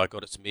Maguire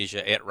got its measure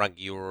at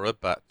Rangiora,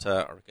 but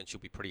I reckon she'll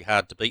be pretty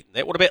hard to beat in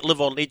that. What about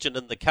Live On Legend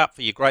in the Cup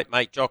for your great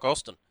mate, Jock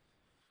Austin?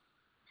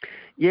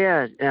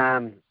 Yeah,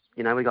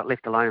 we got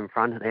left alone in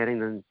front at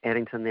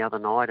Addington the other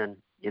night, and,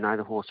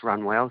 the horse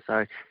run well.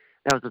 So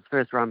that was his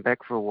first run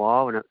back for a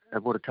while, and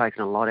it would have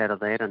taken a lot out of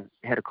that, and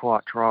had a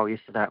quiet trial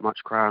yesterday at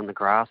Much Crow on the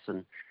grass,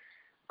 and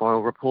by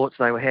all reports,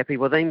 they were happy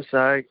with him.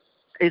 So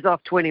he's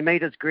off 20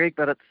 metres, Greg,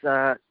 but it's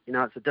a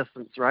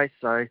distance race,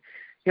 so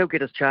he'll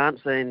get his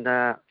chance, and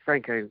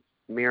Franco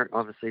Merritt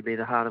obviously be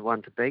the harder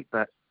one to beat,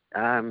 but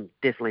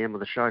definitely in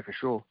with the show for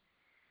sure.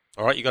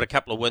 All right, you got a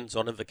couple of wins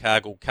on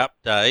Invercargill Cup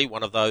Day.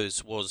 One of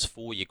those was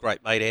for your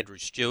great mate Andrew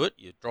Stewart.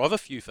 You drive a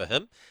few for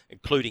him,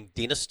 including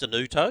Dennis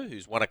Danuto,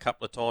 who's won a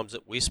couple of times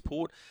at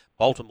Westport.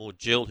 Baltimore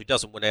Jill, who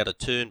doesn't win out of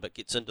turn but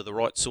gets into the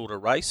right sort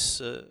of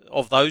race.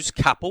 Of those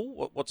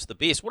couple, what's the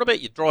best? What about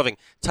you driving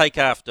Take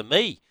After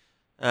Me?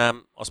 I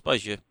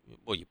suppose you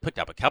picked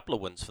up a couple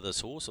of wins for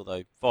this horse,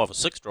 although 5 or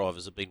 6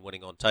 drivers have been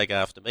winning on Take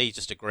After Me. He's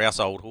just a grouse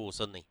old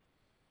horse, isn't he?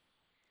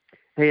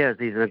 He is.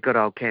 He's a good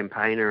old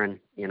campaigner, and,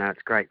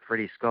 it's great.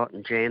 Freddie Scott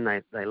and Jan,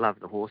 they love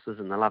the horses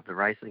and they love the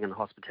racing and the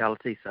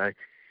hospitality. So,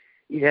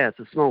 yeah, it's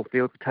a small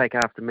field to Take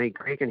After Me,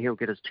 Greg, and he'll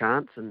get his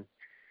chance. And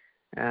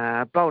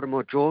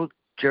Baltimore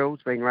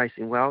Jill's been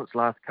racing well its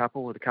last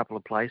couple with a couple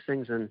of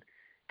placings, and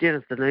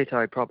Dennis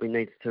Danuto probably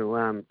needs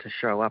to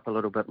show up a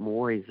little bit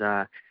more. He's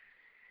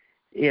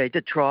he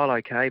did trial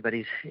okay, but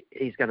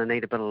he's going to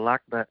need a bit of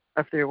luck. But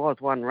if there was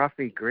one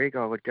roughie, Greg,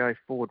 I would go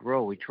Forward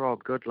Rule. He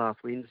trialled good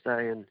last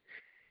Wednesday, and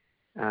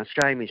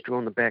shame he's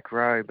drawn the back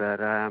row, but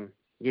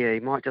he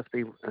might just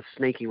be a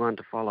sneaky one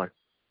to follow.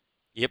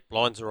 Yep,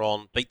 blinds are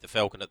on. Beat the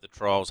Falcon at the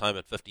trials. Home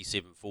at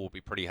 57.4 will be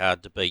pretty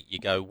hard to beat. You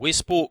go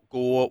Westport,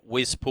 Gore,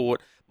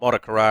 Westport,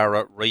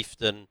 Motocarara,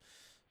 Reefton,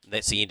 and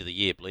that's the end of the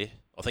year, Blair.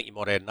 I think you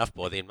might have enough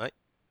by then, mate.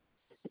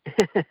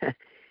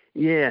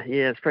 Yeah,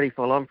 it's pretty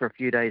full on for a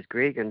few days,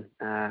 Greg, and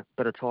a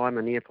bit of time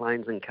in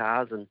airplanes and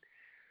cars and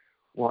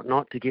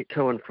whatnot to get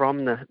to and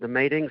from the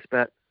meetings,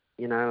 but,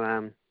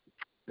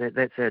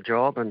 that's our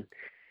job, and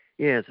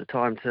it's a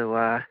time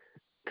to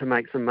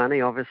make some money,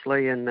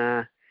 obviously, and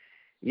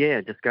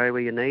just go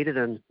where you need it,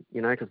 and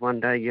because one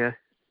day your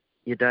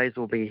days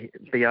will be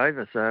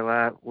over,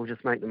 so we'll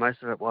just make the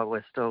most of it while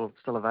we're still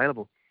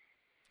available.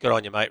 Good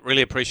on you, mate.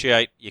 Really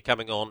appreciate you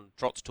coming on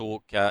Trots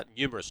Talk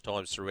numerous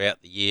times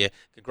throughout the year.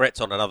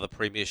 Congrats on another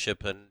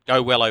premiership, and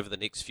go well over the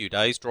next few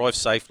days. Drive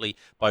safely,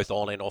 both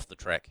on and off the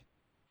track.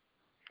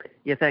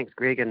 Yeah, thanks,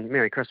 Greg, and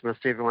Merry Christmas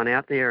to everyone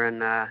out there,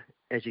 and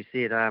as you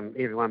said,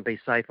 everyone be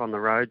safe on the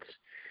roads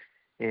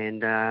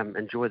and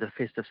enjoy the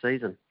festive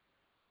season.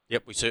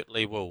 Yep, we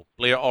certainly will.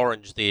 Blair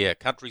Orange there,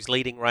 country's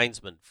leading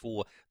reinsman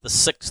for the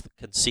 6th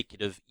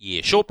consecutive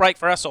year. Short break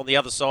for us. On the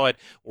other side,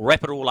 we'll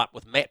wrap it all up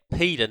with Matt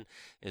Peden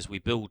as we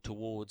build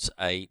towards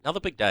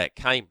another big day at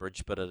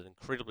Cambridge, but an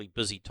incredibly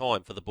busy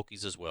time for the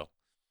bookies as well.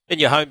 In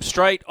your home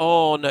straight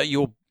on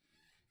your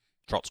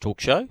Trots Talk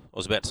show. I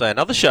was about to say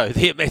another show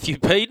there, Matthew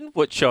Peden,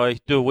 which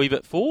I do a wee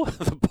bit for.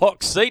 The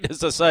box seat,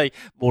 as I say,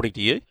 morning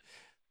to you.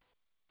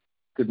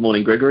 Good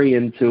morning, Gregory,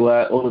 and to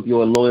all of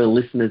your loyal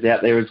listeners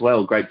out there as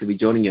well. Great to be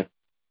joining you.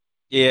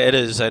 Yeah, it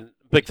is, and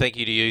big thank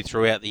you to you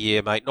throughout the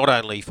year, mate, not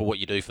only for what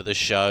you do for this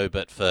show,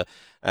 but for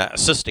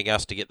assisting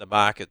us to get the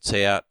markets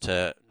out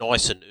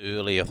nice and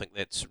early. I think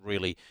that's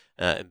really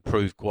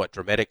improved quite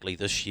dramatically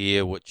this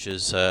year, which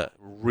is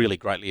really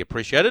greatly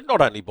appreciated, not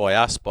only by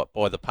us, but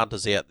by the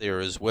punters out there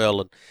as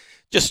well. And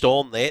just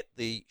on that,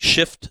 the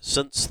shift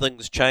since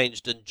things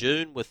changed in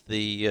June with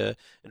the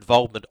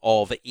involvement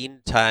of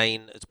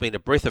Entain, it's been a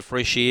breath of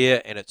fresh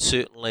air, and it's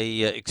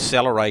certainly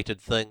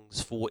accelerated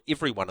things for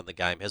everyone in the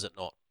game, has it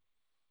not?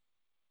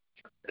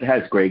 It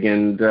has, Greg,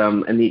 and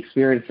the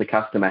experience the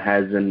customer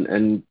has,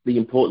 and the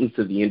importance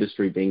of the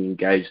industry being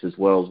engaged as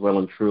well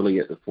and truly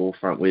at the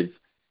forefront with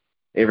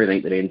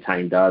everything that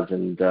Entain does,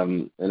 and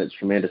it's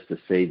tremendous to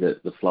see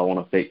the flow-on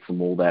effect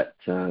from all that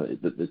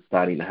that it's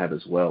starting to have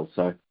as well.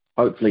 So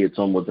hopefully it's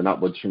onwards and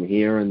upwards from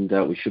here, and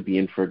we should be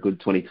in for a good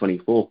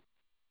 2024.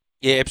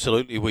 Yeah,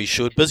 absolutely, we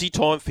should. Busy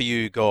time for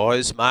you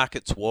guys,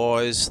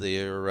 markets-wise.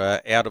 They're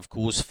out, of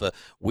course, for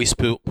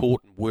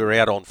Westport, and we're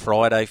out on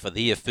Friday for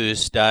their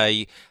first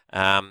day.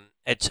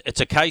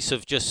 It's a case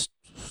of just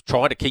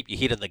trying to keep your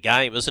head in the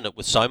game, isn't it,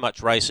 with so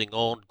much racing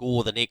on.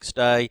 Gore the next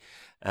day.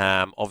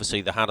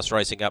 Obviously, the harness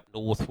racing up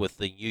north with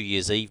the New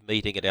Year's Eve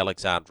meeting at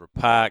Alexandra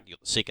Park. You've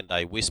got the second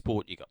day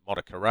Westport. You've got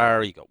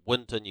Motukarara. You've got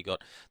Winton.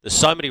 There's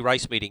so many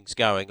race meetings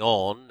going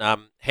on.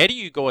 How do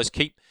you guys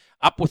keep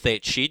up with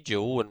that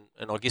schedule?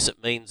 And I guess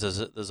it means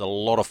there's a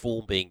lot of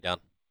form being done.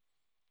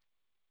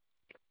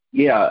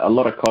 Yeah, a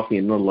lot of coffee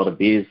and not a lot of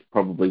beers,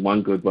 probably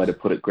one good way to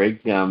put it,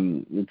 Greg.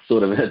 It's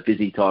sort of a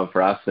busy time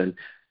for us, and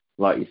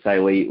like you say,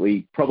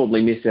 we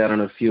probably miss out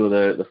on a few of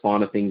the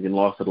finer things in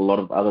life that a lot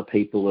of other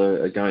people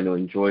are going to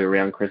enjoy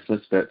around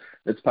Christmas, but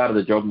it's part of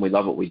the job and we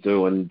love what we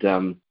do. And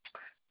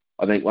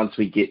I think once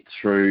we get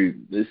through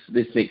this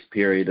next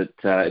period, it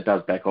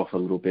does back off a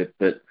little bit.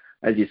 But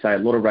as you say, a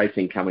lot of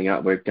racing coming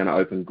up. We're going to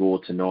open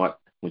Gore tonight,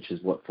 which is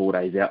 4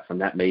 days out from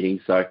that meeting.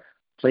 So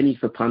plenty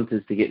for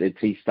punters to get their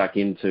teeth stuck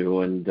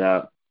into, and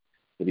there'll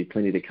be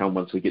plenty to come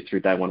once we get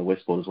through day one of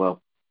Westport as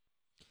well.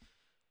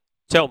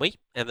 Tell me,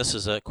 and this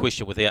is a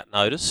question without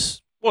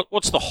notice,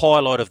 what's the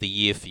highlight of the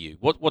year for you?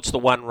 What's the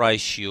one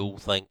race you'll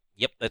think,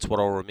 yep, that's what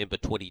I'll remember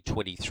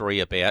 2023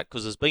 about?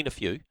 Because there's been a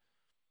few.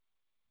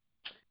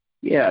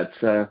 Yeah,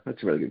 that's a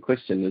really good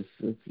question.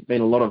 There's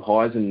been a lot of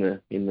highs in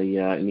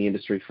the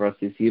industry for us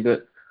this year,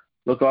 but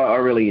look, I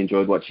really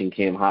enjoyed watching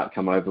Cam Hart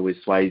come over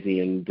with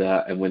Swayze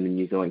and win the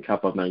New Zealand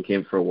Cup. I've known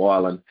Cam for a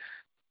while, and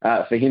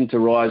for him to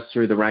rise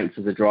through the ranks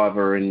as a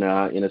driver in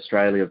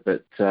Australia,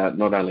 but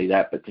not only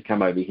that, but to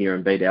come over here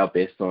and beat our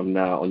best on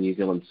New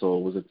Zealand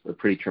soil was a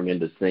pretty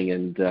tremendous thing,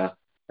 and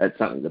that's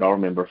something that I'll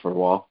remember for a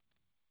while.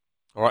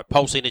 All right,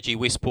 Pulse Energy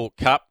Westport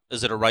Cup.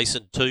 Is it a race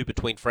in two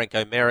between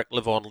Franco Marek,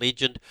 Live On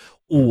Legend,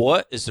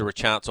 or is there a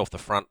chance off the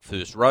front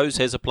First Rose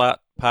has a part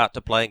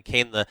to play, and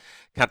can the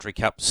Country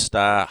Cup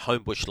star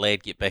Homebush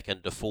lad get back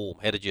into form?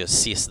 How did you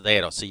assess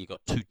that? I see you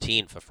got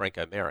 210 for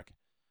Franco Marek.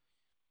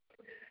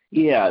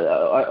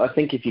 Yeah, I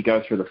think if you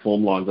go through the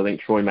form lines, I think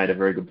Troy made a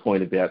very good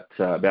point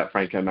about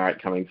Franco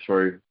Marek coming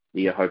through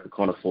the Hope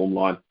O'Connor form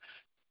line.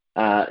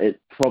 It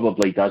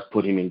probably does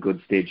put him in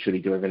good stead should he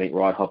do everything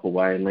right, hop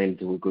away and land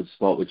into a good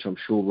spot, which I'm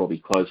sure Robbie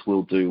Close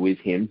will do with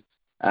him.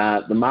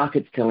 The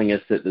market's telling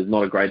us that there's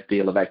not a great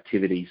deal of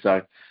activity,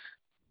 so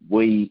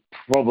we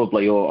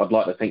probably, or I'd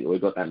like to think that we've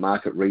got that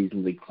market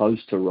reasonably close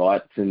to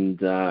right,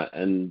 and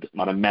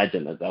I'd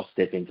imagine that they'll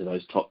step into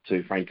those top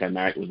two, Franco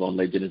Marek with On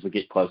Legend, as we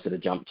get closer to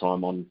jump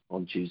time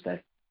on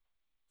Tuesday.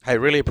 Hey,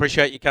 really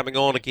appreciate you coming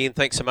on again.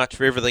 Thanks so much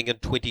for everything in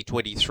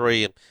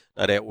 2023, and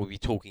no doubt we'll be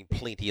talking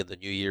plenty in the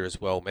new year as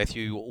well.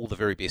 Matthew, all the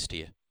very best to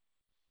you.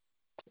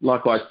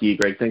 Likewise to you,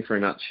 Greg. Thanks very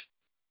much.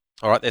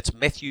 All right, that's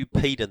Matthew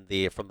Peden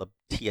there from the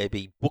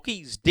TAB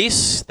Bookies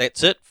desk.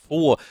 That's it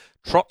for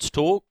Trots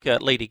Talk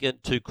leading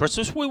into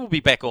Christmas. We will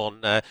be back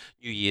on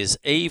New Year's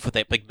Eve with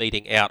that big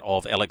meeting out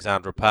of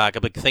Alexandra Park.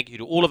 A big thank you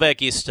to all of our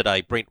guests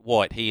today. Brent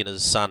White, he and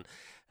his son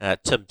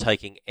Tim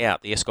taking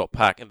out the Ascot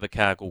Park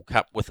Invercargill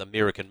Cup with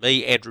American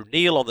Me. Andrew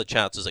Neil on the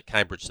chances at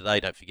Cambridge today.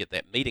 Don't forget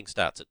that meeting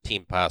starts at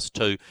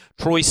 2:10.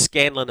 Troy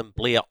Scanlon and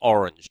Blair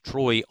Orange.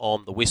 Troy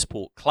on the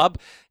Westport Club,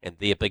 and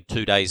their big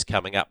 2 days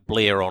coming up.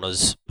 Blair on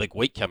his big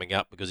week coming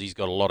up because he's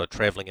got a lot of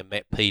travelling, and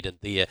Matt Peden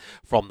there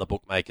from the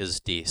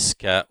bookmaker's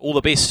desk. All the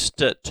best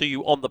to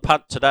you on the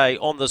punt today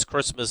on this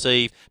Christmas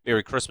Eve.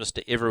 Merry Christmas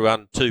to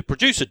everyone. To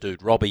producer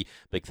dude Robbie,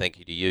 big thank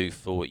you to you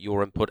for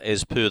your input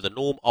as per the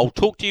norm. I'll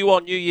talk to you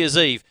on New Year's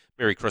Eve.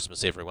 Merry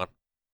Christmas, everyone.